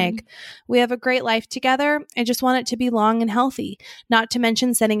not to nag. We have a great life together. I just want it to be long and healthy, not to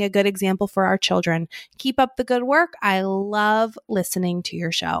mention setting a good example for our children. Keep up the good work. I love listening to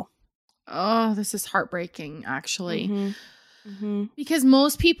your show. Oh, this is heartbreaking, actually. Because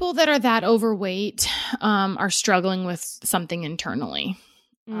most people that are that overweight are struggling with something internally.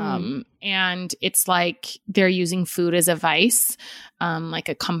 And it's like they're using food as a vice, like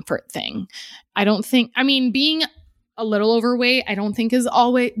a comfort thing. Being a little overweight, I don't think is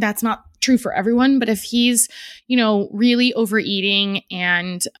always, that's not true for everyone. But if he's, really overeating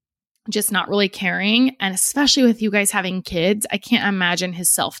and just not really caring, and especially with you guys having kids, I can't imagine his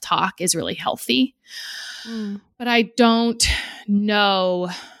self-talk is really healthy. But I don't know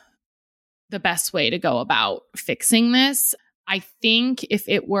the best way to go about fixing this. I think if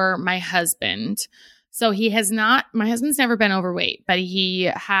it were my husband, my husband's never been overweight, but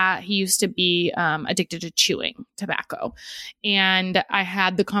he used to be addicted to chewing tobacco. And I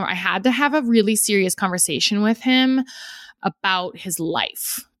had to have a really serious conversation with him about his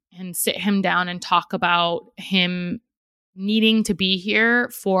life and sit him down and talk about him needing to be here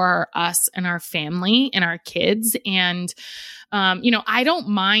for us and our family and our kids. And, I don't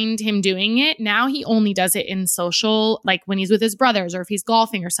mind him doing it. Now he only does it in social, like when he's with his brothers or if he's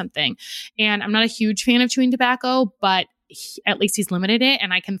golfing or something. And I'm not a huge fan of chewing tobacco, but at least he's limited it.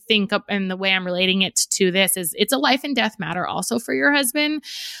 And I can think up, and the way I'm relating it to this is it's a life and death matter also for your husband,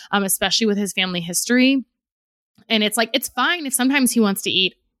 especially with his family history. And it's like, it's fine if sometimes he wants to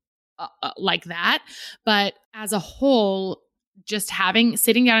eat like that. But as a whole, just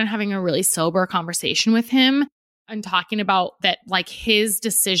sitting down and having a really sober conversation with him and talking about that, like his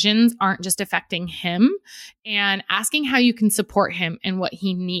decisions aren't just affecting him, and asking how you can support him and what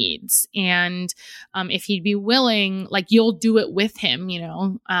he needs. And if he'd be willing, like you'll do it with him,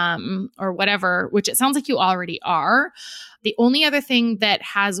 or whatever, which it sounds like you already are. The only other thing that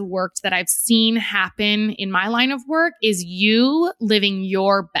has worked that I've seen happen in my line of work is you living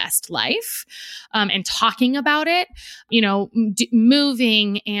your best life and talking about it,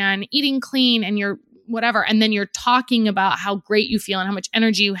 moving and eating clean and you're whatever. And then you're talking about how great you feel and how much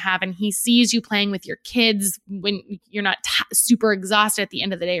energy you have. And he sees you playing with your kids when you're not super exhausted at the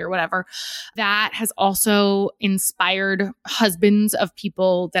end of the day or whatever. That has also inspired husbands of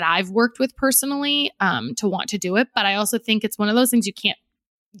people that I've worked with personally to want to do it. But I also think it's one of those things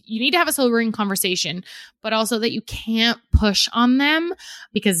you need to have a sobering conversation, but also that you can't push on them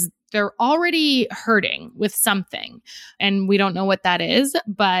because they're already hurting with something and we don't know what that is,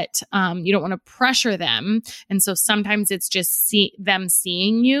 but you don't want to pressure them. And so sometimes it's just them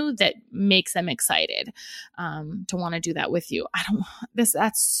seeing you that makes them excited to want to do that with you.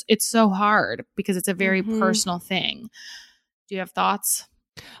 It's so hard because it's a very personal thing. Do you have thoughts?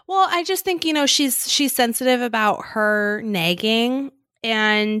 Well, I just think, she's sensitive about her nagging.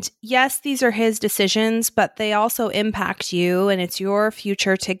 And yes, these are his decisions, but they also impact you, and it's your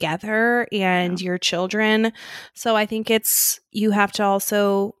future together and your children. So I think you have to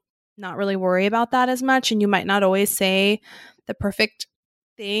also not really worry about that as much. And you might not always say the perfect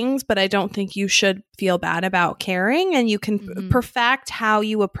things, but I don't think you should feel bad about caring, and you can perfect how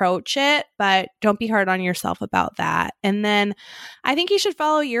you approach it, but don't be hard on yourself about that. And then I think he should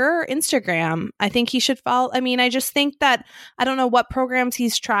follow your Instagram. I think he should follow, I just think that, I don't know what programs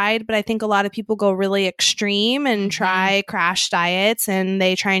he's tried, but I think a lot of people go really extreme and try crash diets, and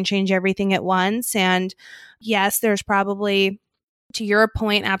they try and change everything at once. And yes, there's probably, to your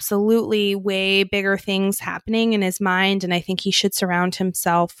point, absolutely way bigger things happening in his mind. And I think he should surround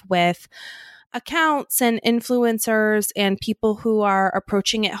himself with accounts and influencers and people who are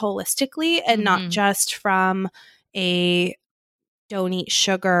approaching it holistically and not just from a don't eat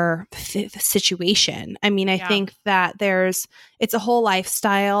sugar situation. I think that it's a whole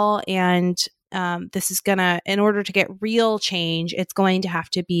lifestyle, and this is in order to get real change, it's going to have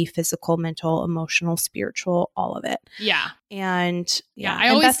to be physical, mental, emotional, spiritual, all of it. Yeah. And I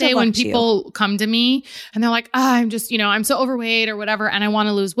always say when people come to me and they're like, I'm just, I'm so overweight or whatever, and I want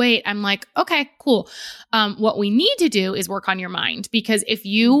to lose weight, I'm like, okay, cool. What we need to do is work on your mind, because if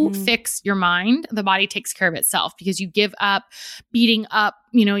you fix your mind, the body takes care of itself, because you give up beating up,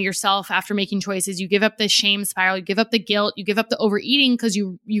 yourself after making choices. You give up the shame spiral, you give up the guilt, you give up the overeating, because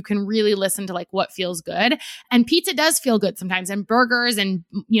you can really listen to like what feels good. And pizza does feel good sometimes, and burgers and,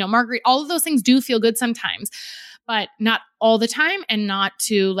 margarita, all of those things do feel good sometimes, but not all the time, and not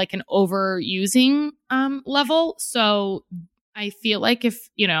to like an overusing level. So I feel like if,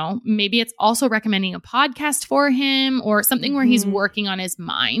 maybe it's also recommending a podcast for him or something where he's working on his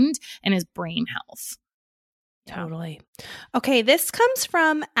mind and his brain health. Totally. Okay, this comes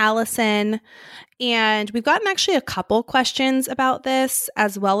from Allison, and we've gotten actually a couple questions about this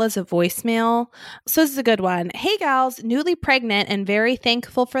as well as a voicemail. So this is a good one. Hey gals, newly pregnant and very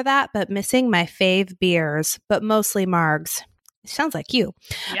thankful for that, but missing my fave beers, but mostly margs. Sounds like you.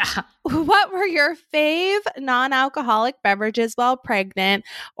 Yeah. What were your fave non-alcoholic beverages while pregnant,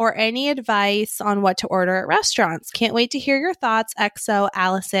 or any advice on what to order at restaurants? Can't wait to hear your thoughts, XO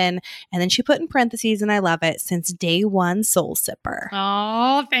Allison. And then she put in parentheses, and I love it, since day one soul sipper.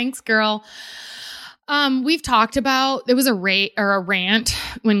 Oh, thanks, girl. We've talked about, there was a rant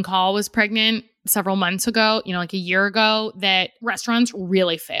when Call was pregnant several months ago, like a year ago, that restaurants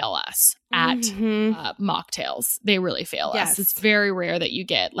really fail us at mocktails. They really fail us. It's very rare that you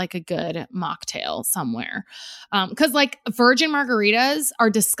get like a good mocktail somewhere. Because like virgin margaritas are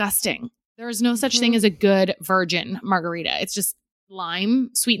disgusting. There is no such thing as a good virgin margarita. It's just lime,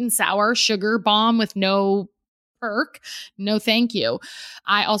 sweet and sour, sugar bomb with no perk. No, thank you.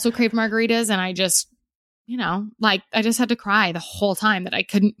 I also crave margaritas, and I just, I just had to cry the whole time that I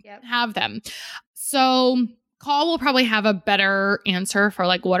couldn't have them. So Call will probably have a better answer for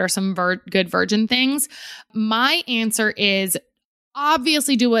like, what are some good virgin things? My answer is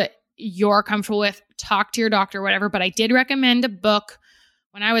obviously do what you're comfortable with. Talk to your doctor, whatever. But I did recommend a book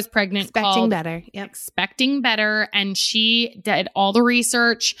when I was pregnant Expecting Better. Yep. Expecting Better. And she did all the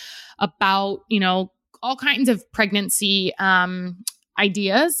research about, all kinds of pregnancy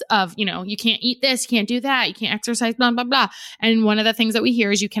ideas of, you can't eat this, you can't do that, you can't exercise, blah, blah, blah. And one of the things that we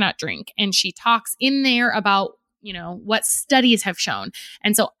hear is you cannot drink. And she talks in there about, what studies have shown.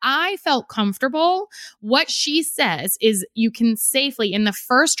 And so I felt comfortable. What she says is you can safely, in the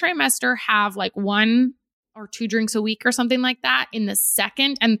first trimester, have like 1 or 2 drinks a week or something like that. In the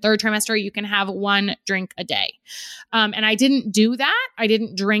second and third trimester, you can have 1 drink a day. And I didn't do that. I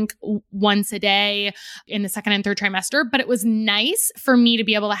didn't drink once a day in the second and third trimester, but it was nice for me to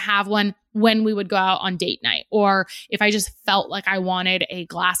be able to have one when we would go out on date night, or if I just felt like I wanted a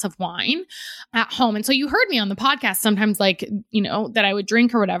glass of wine at home. And so you heard me on the podcast sometimes like, that I would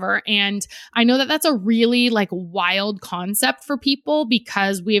drink or whatever. And I know that that's a really like wild concept for people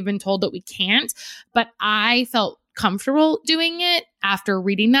because we have been told that we can't, but I felt comfortable doing it after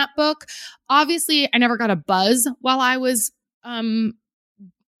reading that book. Obviously, I never got a buzz while I was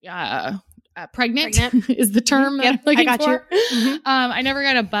pregnant is the term that I'm looking for. I never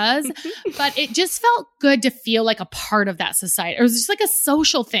got a buzz, but it just felt good to feel like a part of that society. It was just like a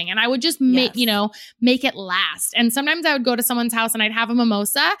social thing. And I would just make it last. And sometimes I would go to someone's house and I'd have a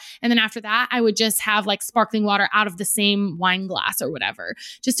mimosa. And then after that, I would just have like sparkling water out of the same wine glass or whatever,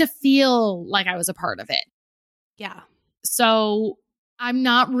 just to feel like I was a part of it. Yeah. So I'm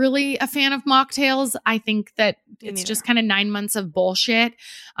not really a fan of mocktails. I think that it's just kind of 9 months of bullshit,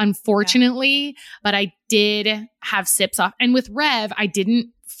 unfortunately. But I did have sips off. And with Rev, I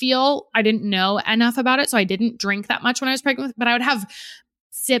didn't know enough about it. So I didn't drink that much when I was pregnant. But I would have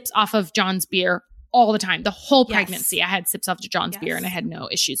sips off of John's beer all the time. The whole pregnancy, I had sips off of John's beer and I had no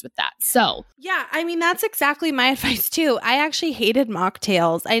issues with that. So yeah, I mean, that's exactly my advice too. I actually hated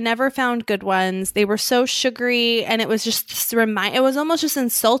mocktails. I never found good ones. They were so sugary and it was just this it was almost just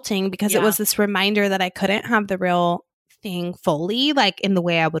insulting because it was this reminder that I couldn't have the real thing fully, like in the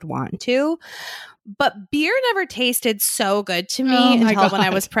way I would want to. But beer never tasted so good to me until when I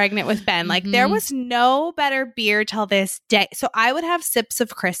was pregnant with Ben. Like there was no better beer till this day. So I would have sips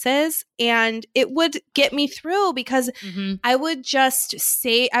of Chris's and it would get me through because I would just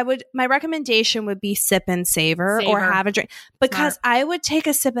say, my recommendation would be sip and savor. Or have a drink because I would take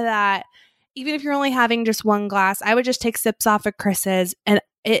a sip of that. Even if you're only having just one glass, I would just take sips off of Chris's and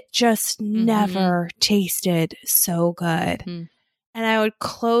it just never tasted so good. And I would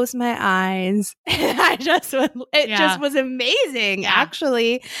close my eyes and just was amazing,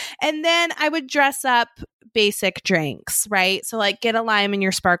 actually. And then I would dress up basic drinks, right? So like get a lime in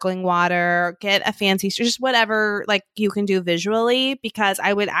your sparkling water, get a fancy, just whatever like you can do visually, because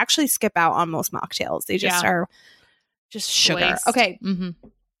I would actually skip out on most mocktails. They just are just sugar. Waste. Okay.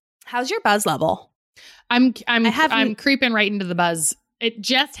 How's your buzz level? I'm creeping right into the buzz. It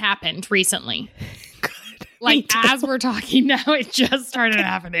just happened recently. Like as we're talking now, it just started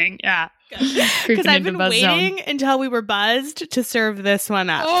happening. Yeah. Because I've been waiting until we were buzzed to serve this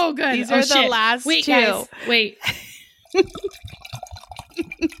one up. Oh, good. These are the last two. Guys, wait.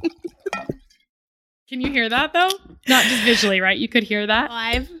 Can you hear that though? Not just visually, right? You could hear that.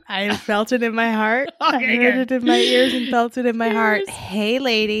 Well, I felt it in my heart. Okay, I heard it in my ears and felt it in my heart. Hey,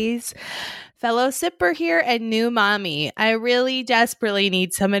 ladies. Fellow sipper here and new mommy. I really desperately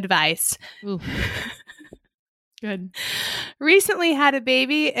need some advice. Ooh. Good. Recently had a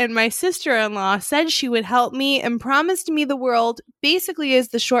baby and my sister-in-law said she would help me and promised me the world. Basically is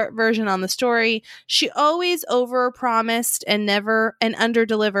the short version on the story. She always over-promised and never and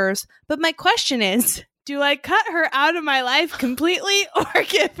under-delivers. But my question is, do I cut her out of my life completely or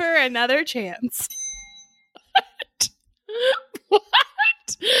give her another chance? What?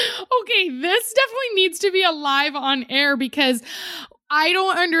 Okay, this definitely needs to be a live on air because I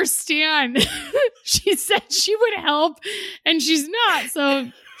don't understand. She said she would help and she's not. So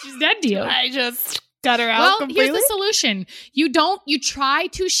she's dead to you. I just cut her out completely. Here's the solution. You try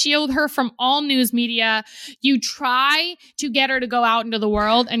to shield her from all news media. You try to get her to go out into the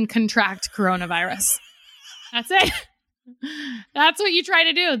world and contract coronavirus. That's it. That's what you try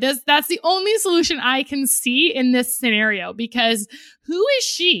to do. That's the only solution I can see in this scenario because who is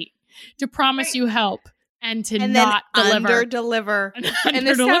she to promise you help? And not deliver. And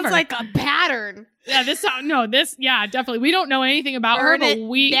this sounds like a pattern. Yeah, definitely. We don't know anything about her, but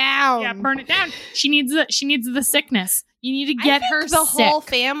burn it down. She needs the sickness. You need to get her the sick. whole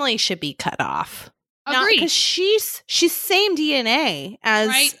family should be cut off. Agreed. Because she's same DNA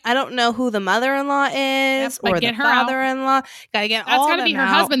as I don't know who the mother-in-law is or the father-in-law. Gotta get That's all gotta be her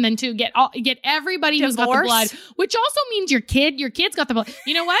husband then too. Get everybody who's got the blood, which also means your kid. Your kid's got the blood.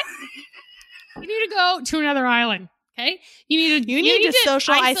 You know what? You need to go to another island. Okay, you need to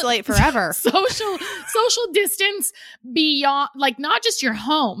social isolate forever. Social distance beyond, like not just your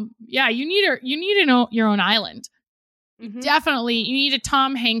home. Yeah, you need your own island. Definitely, you need to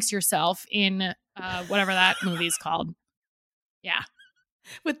Tom Hanks yourself in whatever that movie's called. Yeah,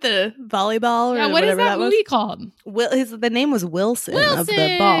 with the volleyball. Yeah, what is that movie called? The name was Wilson of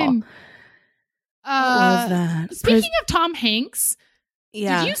the ball. What was that? Speaking of Tom Hanks.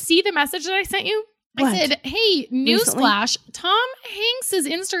 Yeah. Did you see the message that I sent you? What? I said, hey, newsflash, Tom Hanks'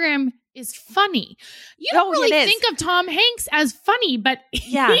 Instagram is funny. You don't really think of Tom Hanks as funny, but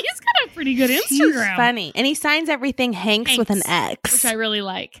he's got a pretty good Instagram. He's funny. And he signs everything Hanks with an X. Which I really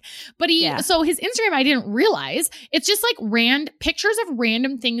like. But so his Instagram, I didn't realize, it's just like pictures of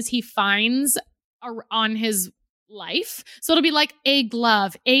random things he finds on his life. So it'll be like a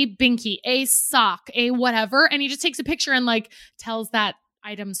glove, a binky, a sock, a whatever. And he just takes a picture and like tells that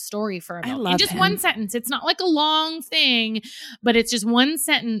item's story for a moment. In just one sentence. It's not like a long thing, but it's just one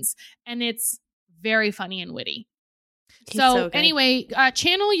sentence and it's very funny and witty. So anyway,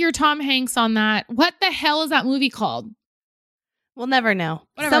 channel your Tom Hanks on that. What the hell is that movie called? We'll never know.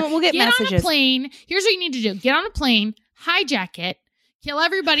 Whatever. We'll get messages. Get on a plane. Here's what you need to do. Get on a plane, hijack it, kill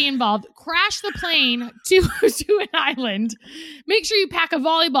everybody involved, crash the plane to an island. Make sure you pack a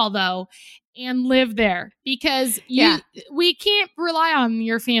volleyball though and live there because we can't rely on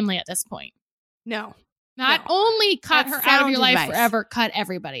your family at this point. No. Not only cut her out of your life forever, cut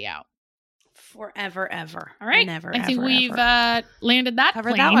everybody out. Forever, ever. All right. Never, I think ever, we've ever. landed that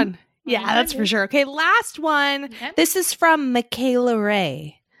Covered plane. that one. Yeah, that's for sure. Okay, last one. Okay. This is from Michaela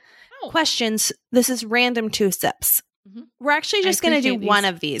Ray. Oh. Questions. This is random 2 sips. Mhm. We're actually just going to do one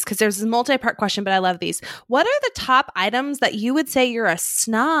of these because there's a multi-part question, but I love these. What are the top items that you would say you're a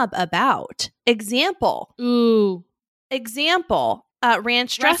snob about? Example. Ranch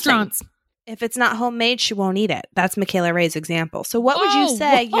dressing. Restaurants. If it's not homemade, she won't eat it. That's Michaela Ray's example. So what would you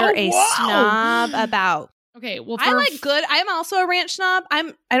say you're a snob about? Okay, well, I like good. I'm also a ranch snob.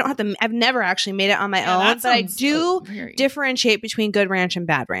 I've never actually made it on my own, but I do differentiate between good ranch and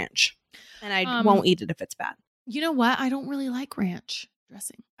bad ranch. And I won't eat it if it's bad. You know what? I don't really like ranch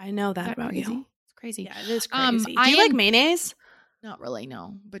dressing. I know that about crazy? you. It's crazy. Yeah, it is crazy. Do you like mayonnaise? Not really,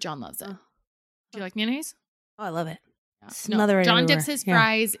 no. But John loves it. Do you like mayonnaise? Oh, I love it. Yeah. Smother it John everywhere. dips his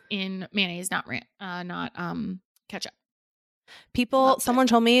fries in mayonnaise, not ketchup. Someone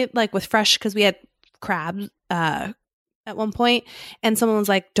told me like with fresh, because we had crabs at one point, and someone was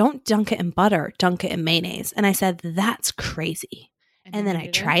like, "Don't dunk it in butter, dunk it in mayonnaise." And I said, "That's crazy." And then I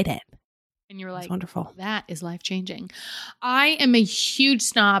tried it. And you were like, wonderful. That is life-changing. I am a huge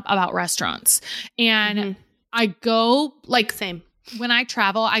snob about restaurants. And I go same. When I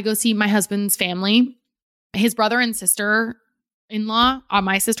travel, I go see my husband's family, his brother and sister-in-law,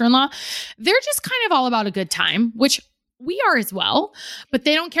 my sister-in-law. They're just kind of all about a good time, which we are as well, but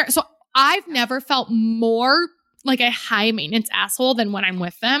they don't care. So I've never felt more like a high maintenance asshole than when I'm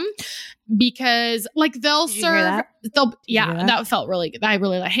with them, because like that felt really good. I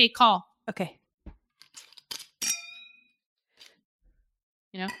really like, hey, call. Okay.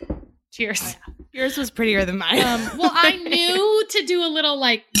 You know, cheers. Oh, yeah. Yours was prettier than mine. Well, I knew to do a little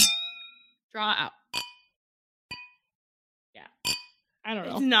like draw out. Yeah. I don't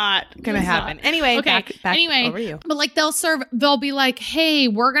know. It's not going to happen. Anyway, okay. back over to you. But like they'll be like, hey,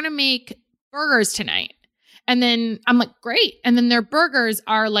 we're going to make burgers tonight. And then I'm like, great. And then their burgers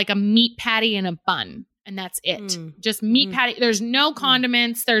are like a meat patty and a bun. And that's it. Just meat patty. There's no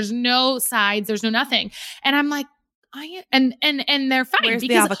condiments. There's no sides. There's no nothing. And I'm like, and they're fine. Where's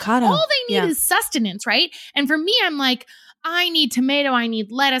because the avocado? all they need is sustenance, right? And for me, I'm like, I need tomato. I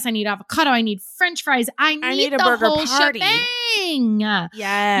need lettuce. I need avocado. I need French fries. I need a the burger whole party. Shebang.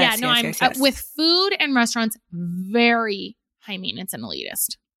 Yes. I'm with food and restaurants, very high maintenance and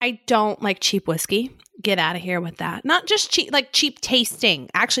elitist. I don't like cheap whiskey. Get out of here with that. Not just cheap, like cheap tasting.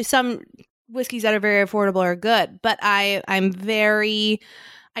 Actually, some whiskeys that are very affordable are good, but I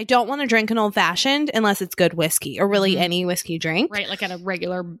don't want to drink an old fashioned unless it's good whiskey or really any whiskey drink. Right. Like at a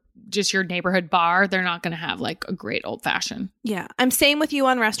regular, just your neighborhood bar, they're not going to have like a great old fashioned. Yeah. I'm staying with you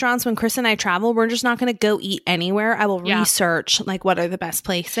on restaurants. When Chris and I travel, we're just not going to go eat anywhere. I will research like what are the best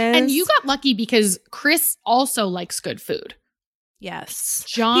places. And you got lucky because Chris also likes good food. Yes.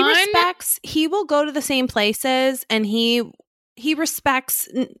 John, he will go to the same places, and he respects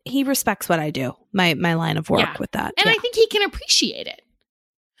what I do, my line of work with that. And I think he can appreciate it.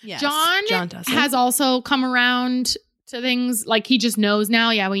 Yes. John has also come around to things like he just knows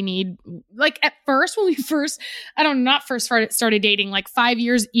now. Yeah, we need, like at first when we started dating, like 5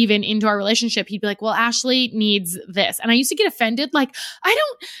 years even into our relationship, he'd be like, well, Ashley needs this. And I used to get offended. Like, I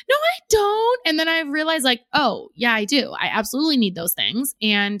don't. And then I realized like, oh yeah, I do. I absolutely need those things.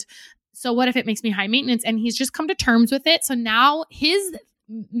 And so what if it makes me high maintenance? And he's just come to terms with it. So now his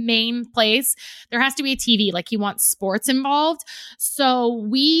main place, there has to be a TV. Like he wants sports involved. So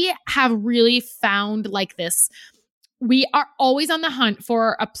we have really found like this. We are always on the hunt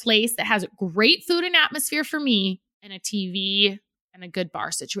for a place that has great food and atmosphere for me and a TV and a good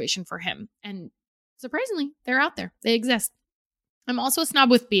bar situation for him. And surprisingly, they're out there. They exist. I'm also a snob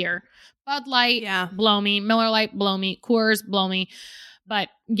with beer. Bud Light, blow me. Miller Lite, blow me. Coors, blow me. But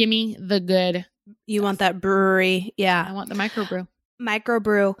give me the good. You want that brewery. Yeah. I want the microbrew.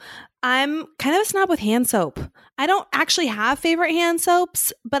 I'm kind of a snob with hand soap. I don't actually have favorite hand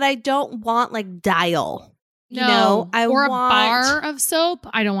soaps, but I don't want like Dial. No, a bar of soap.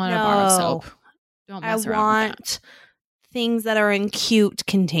 I don't want a bar of soap. Don't mess around with that. Things that are in cute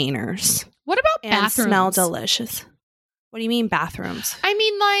containers. What about bathrooms? And smell delicious. What do you mean bathrooms? I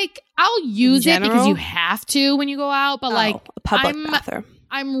mean, like I'll use it because you have to when you go out, but like a public bathroom.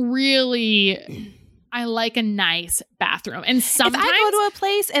 I like a nice bathroom. And sometimes if I go to a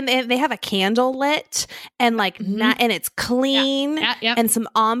place and they have a candle lit and like and it's clean and some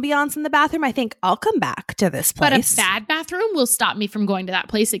ambiance in the bathroom, I think I'll come back to this place. But a bad bathroom will stop me from going to that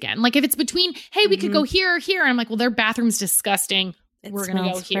place again. Like if it's between, hey, we could go here or here. And I'm like, well, their bathroom's disgusting. We're going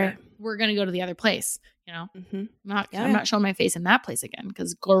to go here. We're going to go to the other place. You know, I'm not showing my face in that place again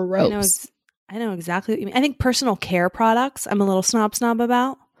because gross. I know exactly what you mean. I think personal care products, I'm a little snob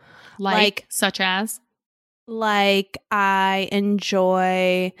about. Like such as? Like I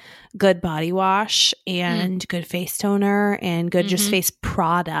enjoy good body wash and good face toner and good just face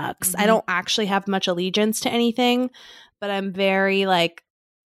products. I don't actually have much allegiance to anything, but I'm very like,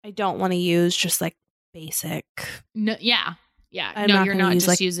 I don't want to use just like basic. No, yeah. I'm no, not you're gonna not use, just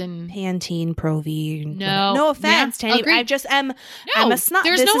like, using Pantene, Pro-V. No offense to any. I just am. I'm a snob.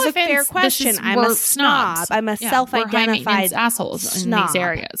 There's this no is offense. a fair question. I'm a snob. Snobs. I'm a self-identified assholes snob. in these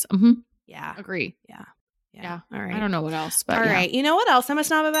areas. Yeah. Agree. Yeah. All right. I don't know what else, but all right. You know what else I'm a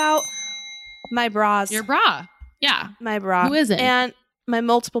snob about? My bras. Your bra. Yeah. My bra. Who isn't? And my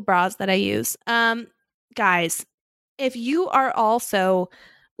multiple bras that I use. Guys, if you are also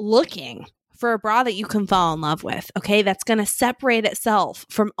looking for a bra that you can fall in love with, okay, that's going to separate itself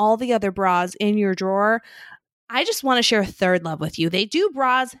from all the other bras in your drawer, I just want to share Third Love with you. They do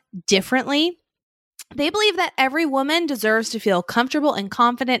bras differently. They believe that every woman deserves to feel comfortable and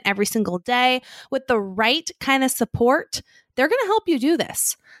confident every single day with the right kind of support. They're going to help you do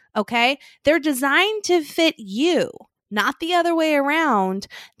this, okay? They're designed to fit you, not the other way around.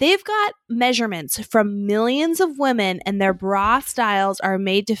 They've got measurements from millions of women, and their bra styles are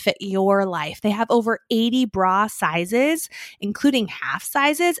made to fit your life. They have over 80 bra sizes, including half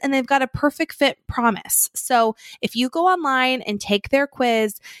sizes, and they've got a perfect fit promise. So if you go online and take their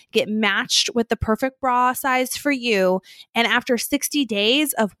quiz, get matched with the perfect bra size for you, and after 60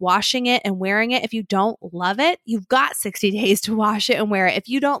 days of washing it and wearing it, if you don't love it, you've got 60 days to wash it and wear it. If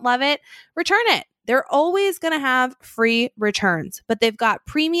you don't love it, return it. They're always going to have free returns, but they've got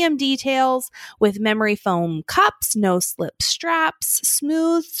premium details with memory foam cups, no slip straps,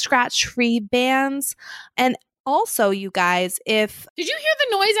 smooth scratch-free bands. And also, you guys, if... Did you hear the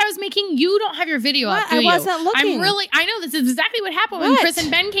noise I was making? You don't have your video up, do I you? wasn't looking. I know this is exactly what happened when Chris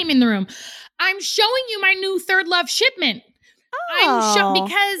and Ben came in the room. I'm showing you my new Third Love shipment.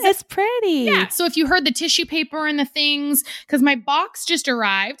 Because it's pretty. Yeah. So if you heard the tissue paper and the things, because my box just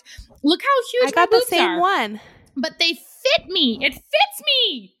arrived. Look how huge my boobs are. I got the same one. But they fit me. It fits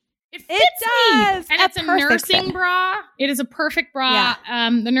me. It fits me. And it's a nursing bra. It is a perfect bra. Yeah.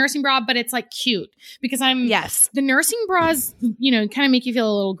 The nursing bra, but it's like cute because the nursing bras, kind of make you feel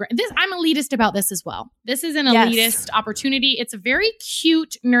a little great. I'm elitist about this as well. This is an elitist opportunity. It's a very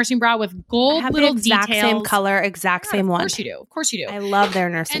cute nursing bra with gold little exact details. Same color, exact same one. Of course you do. I love their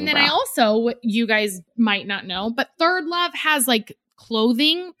nursing bra. And then I also, you guys might not know, but Third Love has like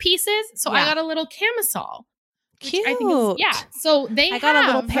clothing pieces. So I got a little camisole. Cute. I think so I got a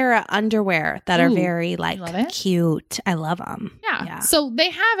little pair of underwear that are very cute. I love them. Yeah. So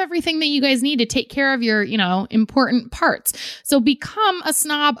they have everything that you guys need to take care of your, important parts. So become a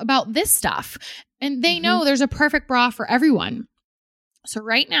snob about this stuff. And they know there's a perfect bra for everyone. So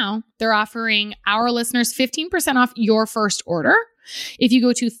right now they're offering our listeners 15% off your first order. If you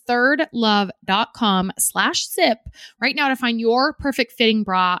go to thirdlove.com/sip right now to find your perfect fitting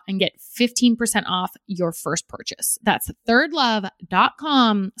bra and get 15% off your first purchase. That's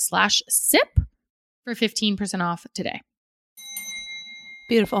thirdlove.com/sip for 15% off today.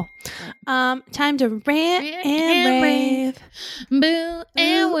 Beautiful. Time to rant and rave. Boo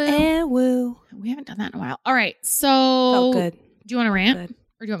and woo. We haven't done that in a while. All right. So felt good. Do you want to rant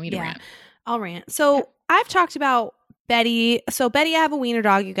or do you want me to rant? I'll rant. So I've talked about Betty. So Betty, I have a wiener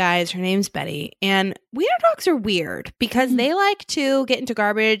dog, you guys. Her name's Betty. And wiener dogs are weird because they like to get into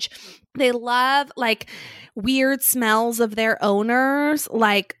garbage. They love like weird smells of their owners,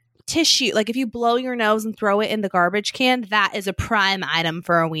 like tissue. Like if you blow your nose and throw it in the garbage can, that is a prime item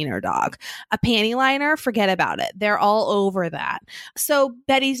for a wiener dog. A panty liner, forget about it. They're all over that. So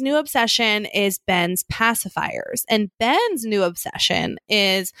Betty's new obsession is Ben's pacifiers. And Ben's new obsession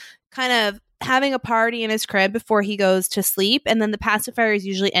is kind of having a party in his crib before he goes to sleep, and then the pacifiers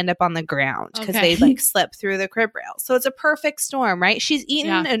usually end up on the ground because they like slip through the crib rail. So it's a perfect storm, right? She's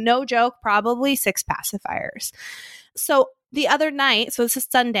eaten, no joke, probably 6 pacifiers. So the other night, so this is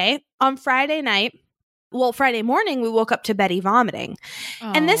Sunday, on Friday morning, we woke up to Betty vomiting.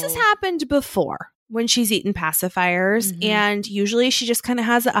 And this has happened before when she's eaten pacifiers. And usually she just kind of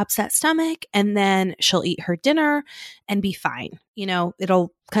has an upset stomach and then she'll eat her dinner and be fine.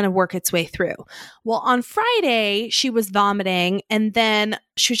 It'll kind of work its way through. Well, on Friday, she was vomiting and then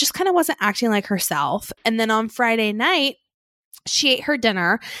she just kind of wasn't acting like herself. And then on Friday night, she ate her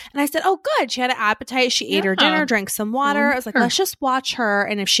dinner and I said, oh, good. She had an appetite. She ate her dinner, drank some water. I was like, let's just watch her.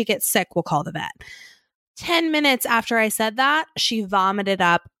 And if she gets sick, we'll call the vet. 10 minutes after I said that, she vomited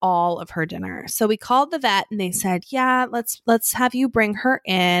up all of her dinner. So we called the vet and they said, yeah, let's have you bring her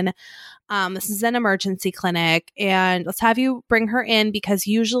in. This is an emergency clinic and let's have you bring her in because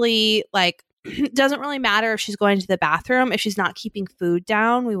usually like it doesn't really matter if she's going to the bathroom. If she's not keeping food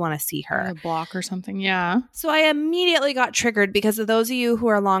down, we want to see her. A block or something. Yeah. So I immediately got triggered because of those of you who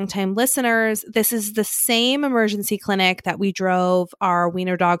are longtime listeners, this is the same emergency clinic that we drove our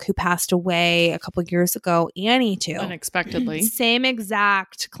wiener dog who passed away a couple years ago, Annie, to. Unexpectedly. Same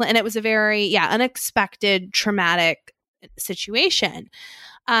exact. And it was a very, unexpected, traumatic situation.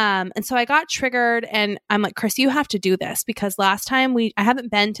 And so I got triggered and I'm like, Chris, you have to do this because last time I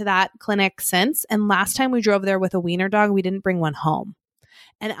haven't been to that clinic since. And last time we drove there with a wiener dog, we didn't bring one home.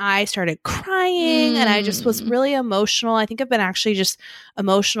 And I started crying and I just was really emotional. I think I've been actually just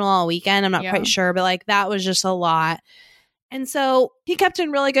emotional all weekend. I'm not quite sure, but like that was just a lot. And so he kept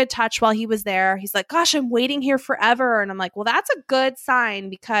in really good touch while he was there. He's like, gosh, I'm waiting here forever. And I'm like, well, that's a good sign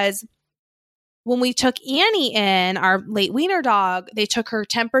because when we took Annie in, our late wiener dog, they took her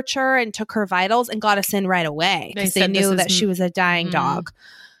temperature and took her vitals and got us in right away because they knew that she was a dying dog.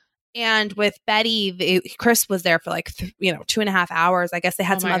 And with Betty, Chris was there for like, 2.5 hours. I guess they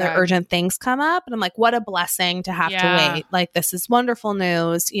had some other urgent things come up. And I'm like, what a blessing to have to wait. Like, this is wonderful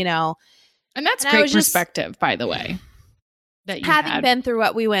news, And that's great perspective, by the way. That you having been through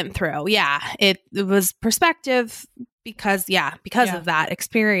what we went through. Yeah. It was perspective because of that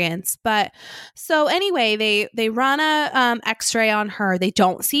experience. But so anyway, they run a x-ray on her. They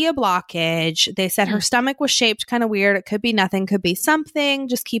don't see a blockage. They said her stomach was shaped kind of weird. It could be nothing, could be something.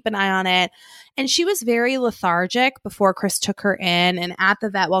 Just keep an eye on it. And she was very lethargic before Chris took her in. And at the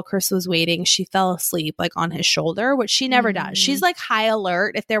vet while Chris was waiting, she fell asleep like on his shoulder, which she never does. She's like high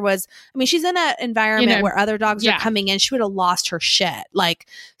alert. If there was, she's in an environment where other dogs are coming in, she would have lost her shit. Like,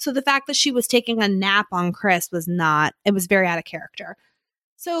 so the fact that she was taking a nap on Chris it was very out of character.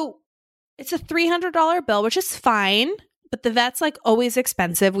 So it's a $300 bill, which is fine. But the vet's like always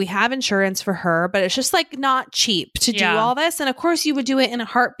expensive. We have insurance for her, but it's just like not cheap to do all this. And of course you would do it in a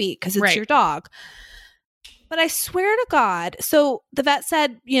heartbeat because it's your dog. But I swear to God. So the vet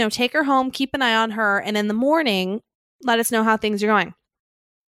said, take her home, keep an eye on her. And in the morning, let us know how things are going.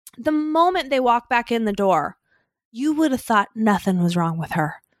 The moment they walk back in the door, you would have thought nothing was wrong with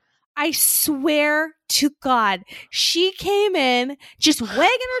her. I swear to God, she came in just wagging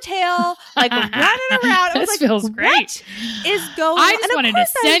her tail, like running around. This feels great. What is going on? I just wanted to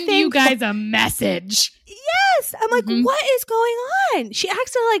send you guys a message. Yes. I'm like, what is going on? She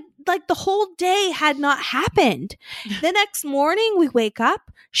acted like the whole day had not happened. The next morning we wake up,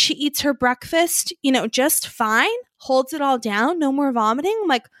 she eats her breakfast, just fine, holds it all down, no more vomiting. I'm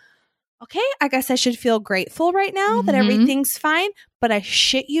like, okay, I guess I should feel grateful right now that everything's fine. But I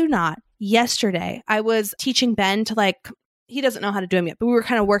shit you not. Yesterday, I was teaching Ben to he doesn't know how to do them yet, but we were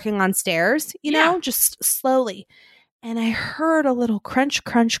kind of working on stairs, just slowly. And I heard a little crunch,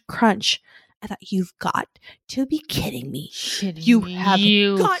 crunch, crunch. I thought, you've got to be kidding me. You have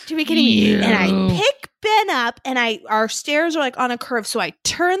got to be kidding me. And I pick Ben up and our stairs are on a curve. So I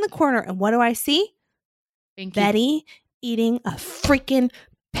turn the corner and what do I see? Betty eating a freaking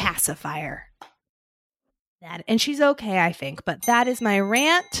pacifier. And she's okay, I think, but that is my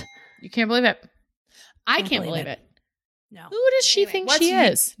rant. You can't believe it. I can't believe it. No. Who does she think she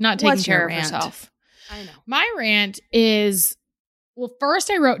is? Not taking care of herself. I know. My rant is, well, first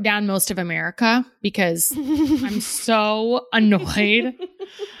I wrote down most of America because I'm so annoyed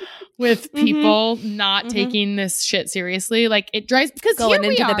with people not taking this shit seriously. It drives, because going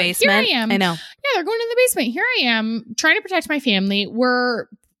here into we the basement. Here I am. I know. Yeah, they're going in the basement. Here I am trying to protect my family. We're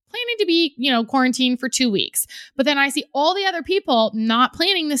planning to be, quarantined for 2 weeks. But then I see all the other people not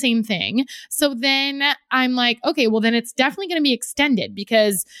planning the same thing. So then I'm like, okay, well then it's definitely going to be extended,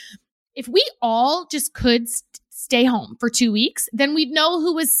 because if we all just could stay home for 2 weeks, then we'd know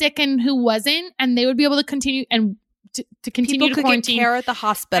who was sick and who wasn't, and they would be able to continue and to continue people to quarantine. Get care at the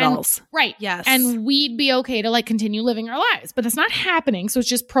hospitals. Right. Yes. And we'd be okay to continue living our lives. But that's not happening. So it's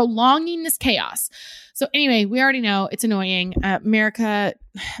just prolonging this chaos. So anyway, we already know it's annoying. America,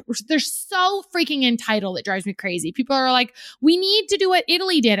 they're so freaking entitled. It drives me crazy. People are like, we need to do what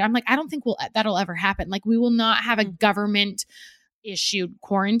Italy did. I'm like, I don't think that'll ever happen. We will not have a government issued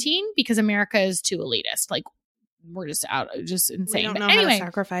quarantine because America is too elitist. We're just insane. We don't know anyway, how to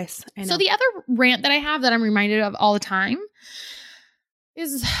sacrifice. I know. So the other rant that I have that I'm reminded of all the time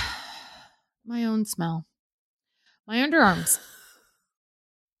is my own smell. My underarms.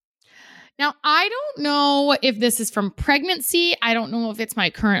 Now, I don't know if this is from pregnancy. I don't know if it's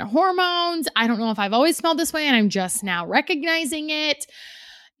my current hormones. I don't know if I've always smelled this way and I'm just now recognizing it.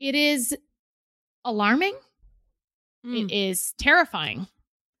 It is alarming. It is terrifying.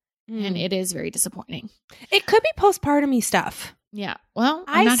 And it is very disappointing. It could be postpartum-y stuff. Yeah. Well,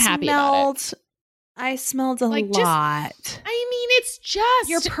 I'm not happy about it. I smelled a lot. I mean, it's just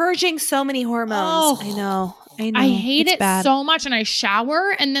you're purging so many hormones. I know. I hate it so much. And I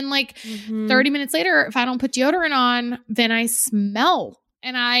shower, and then 30 minutes later, if I don't put deodorant on, then I smell.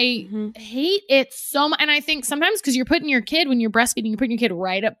 And I hate it so much. And I think sometimes because you're putting your kid, when you're breastfeeding, you're putting your kid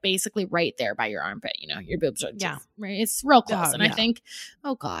right up, basically right there by your armpit. You know, your boobs are just, right. It's real close. And I think,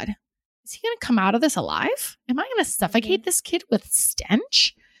 oh God, is he going to come out of this alive? Am I going to suffocate this kid with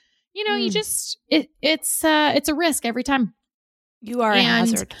stench? You know, you just, it's a risk every time. You are a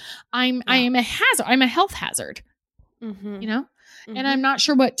hazard. I am a hazard. I'm a health hazard, you know? And I'm not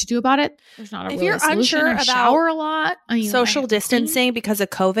sure what to do about it. There's not a if you're solution. unsure I about shower a lot. Social distancing because of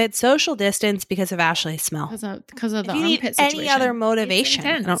COVID, social distance because of Ashley's smell. Because of the armpit situation. Any other motivation?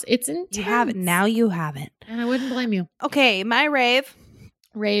 It's intense. You have it. Now you haven't. And I wouldn't blame you. Okay, my rave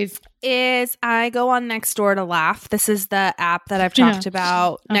is I go on Nextdoor to laugh. This is the app that I've talked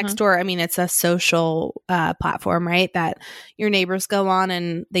about. Nextdoor, I mean, it's a social platform, right? That your neighbors go on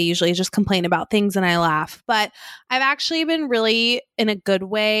and they usually just complain about things and I laugh. But I've actually been really in a good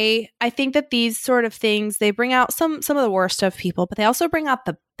way. I think that these sort of things, they bring out some of the worst of people, but they also bring out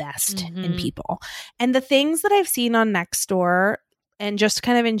the best in people. And the things that I've seen on Nextdoor and just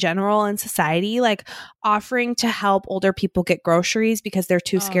kind of in general in society, like offering to help older people get groceries because they're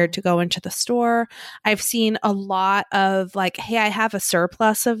too scared to go into the store. I've seen a lot of like, hey, I have a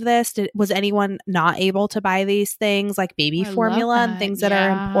surplus of this. Was anyone not able to buy these things like baby formula and things that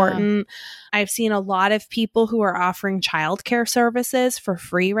are important? I've seen a lot of people who are offering childcare services for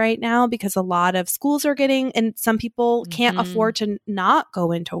free right now because a lot of schools are getting, and some people can't afford to not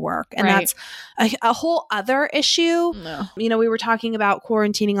go into work. And that's a whole other issue. No. You know, we were talking about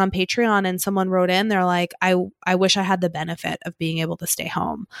quarantining on Patreon and someone wrote in, they're like, I wish I had the benefit of being able to stay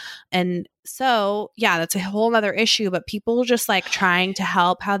home. And so, yeah, that's a whole other issue, but people just like trying to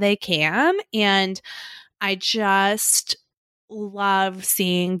help how they can. And I just love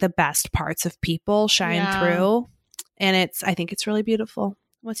seeing the best parts of people shine through. And I think it's really beautiful.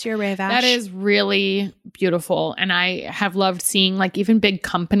 What's your rave, Ash? That is really beautiful. And I have loved seeing like even big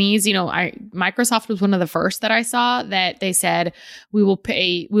companies, you know, Microsoft was one of the first that I saw that they said, we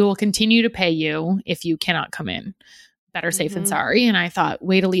will continue to pay you if you cannot come in. Better safe than sorry. And I thought,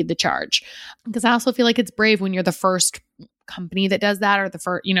 way to lead the charge. Because I also feel like it's brave when you're the first company that does that, or the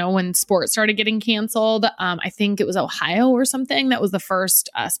first, you know, when sports started getting canceled. I think it was Ohio or something that was the first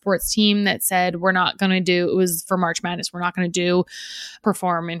sports team that said, we're not going to do, it was for March Madness, we're not going to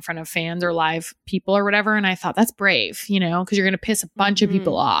perform in front of fans or live people or whatever. And I thought that's brave, you know, because you're going to piss a bunch of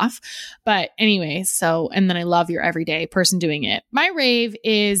people off. But anyway, and then I love your everyday person doing it. My rave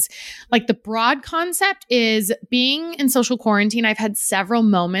is like the broad concept is being in social quarantine. I've had several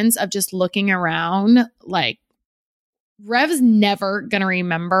moments of just looking around like, Rev's never going to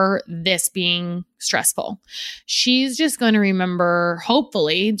remember this being stressful. She's just going to remember,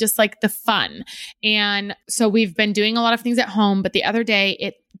 hopefully, just like the fun. And so we've been doing a lot of things at home, but the other day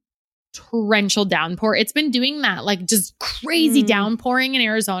it torrential downpour. It's been doing that, like just crazy downpouring in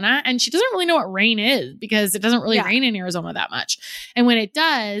Arizona. And she doesn't really know what rain is because it doesn't really rain in Arizona that much. And when it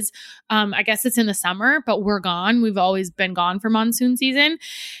does, I guess it's in the summer, but we're gone. We've always been gone for monsoon season.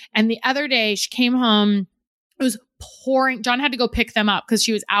 And the other day she came home, it was pouring. John had to go pick them up because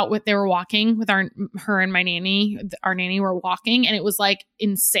she was out they were walking with her and my nanny. Our nanny were walking and it was like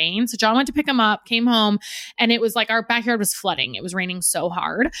insane. So John went to pick them up, came home, and it was like our backyard was flooding. It was raining so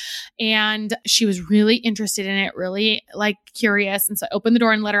hard. And she was really interested in it, really like curious. And so I opened the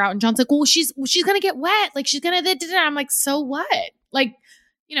door and let her out. And John's like, well, she's going to get wet. Like she's going to, I'm like, so what? Like,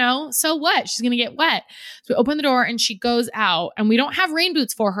 you know, so what? She's going to get wet. So we open the door and she goes out, and we don't have rain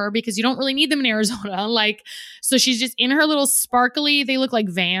boots for her because you don't really need them in Arizona. Like, so she's just in her little sparkly, they look like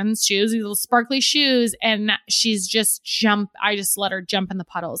Vans shoes, these little sparkly shoes. And she's just I just let her jump in the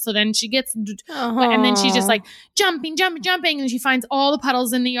puddles. So then she gets, and then she's just like jumping. And she finds all the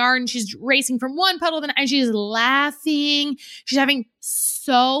puddles in the yard and she's racing from one puddle and she's laughing. She's having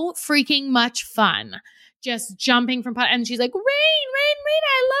so freaking much fun. Just jumping from and she's like, rain,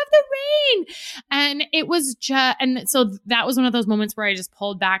 I love the rain. And it was and so that was one of those moments where I just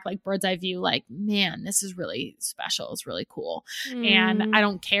pulled back, like bird's eye view, like, man, this is really special. It's really cool. And I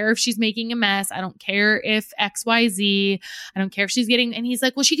don't care if she's making a mess. I don't care if XYZ. I don't care if she's getting, and he's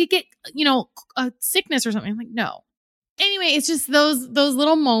like, well, she could get, you know, a sickness or something. I'm like, no. Anyway, it's just those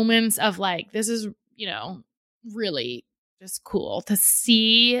little moments of like, this is, you know, really just cool to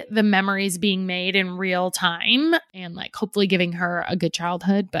see the memories being made in real time and like hopefully giving her a good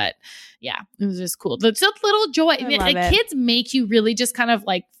childhood. But yeah, it was just cool. It's a little joy. Like kids make you really just kind of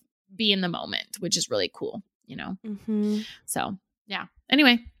like be in the moment, which is really cool, you know? So yeah.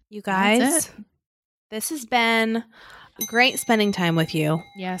 Anyway, you guys, This has been great spending time with you.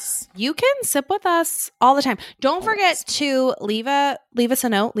 Yes. You can sip with us all the time. Don't forget to leave us a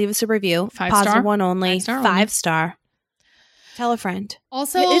note, leave us a review. 5-star. Positive one only. 5-star 5-star. Tell a friend.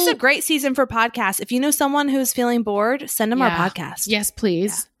 Also, it's a great season for podcasts. If you know someone who's feeling bored, send them our podcast. Yes,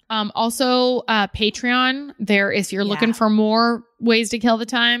 please. Yeah. Also, Patreon. There, if you're looking for more ways to kill the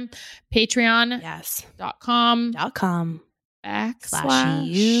time, Patreon.com. /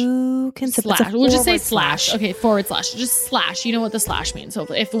 you can sip. We'll just say slash. Okay, / just slash. You know what the slash means. So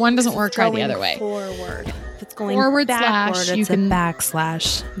if one doesn't work, try the other way. Forward. If it's going forward backward, slash, it's you can a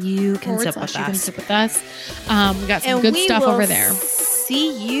backslash. You can sip with us. You can sip with us. We got some good stuff over there.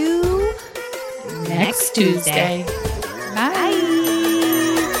 See you next Tuesday. Bye.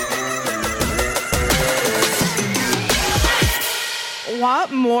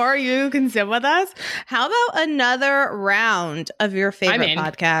 Want more? You can sit with us. How about another round of your favorite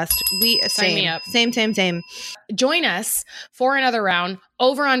podcast? Sign me up. Same. Join us for another round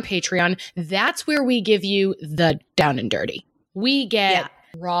over on Patreon. That's where we give you the down and dirty. We get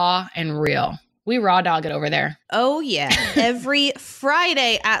raw and real. We raw dog it over there. Oh, yeah. Every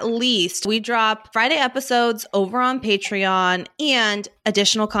Friday, at least, we drop Friday episodes over on Patreon and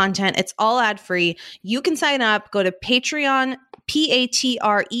additional content. It's all ad-free. You can sign up. Go to Patreon,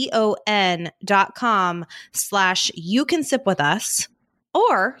 patreon.com/you can sip with us,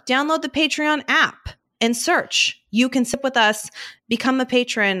 or download the Patreon app and search You Can Sip With Us. Become a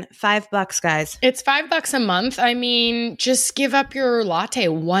patron. $5, guys. It's $5 a month. I mean, just give up your latte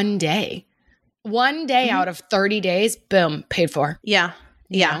one day. One day out of 30 days, boom, paid for. Yeah.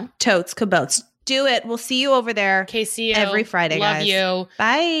 Yeah. Totes, kabotes. Do it. We'll see you over there. KCO. Every Friday, Love guys. you.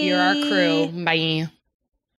 Bye. You're our crew. Bye.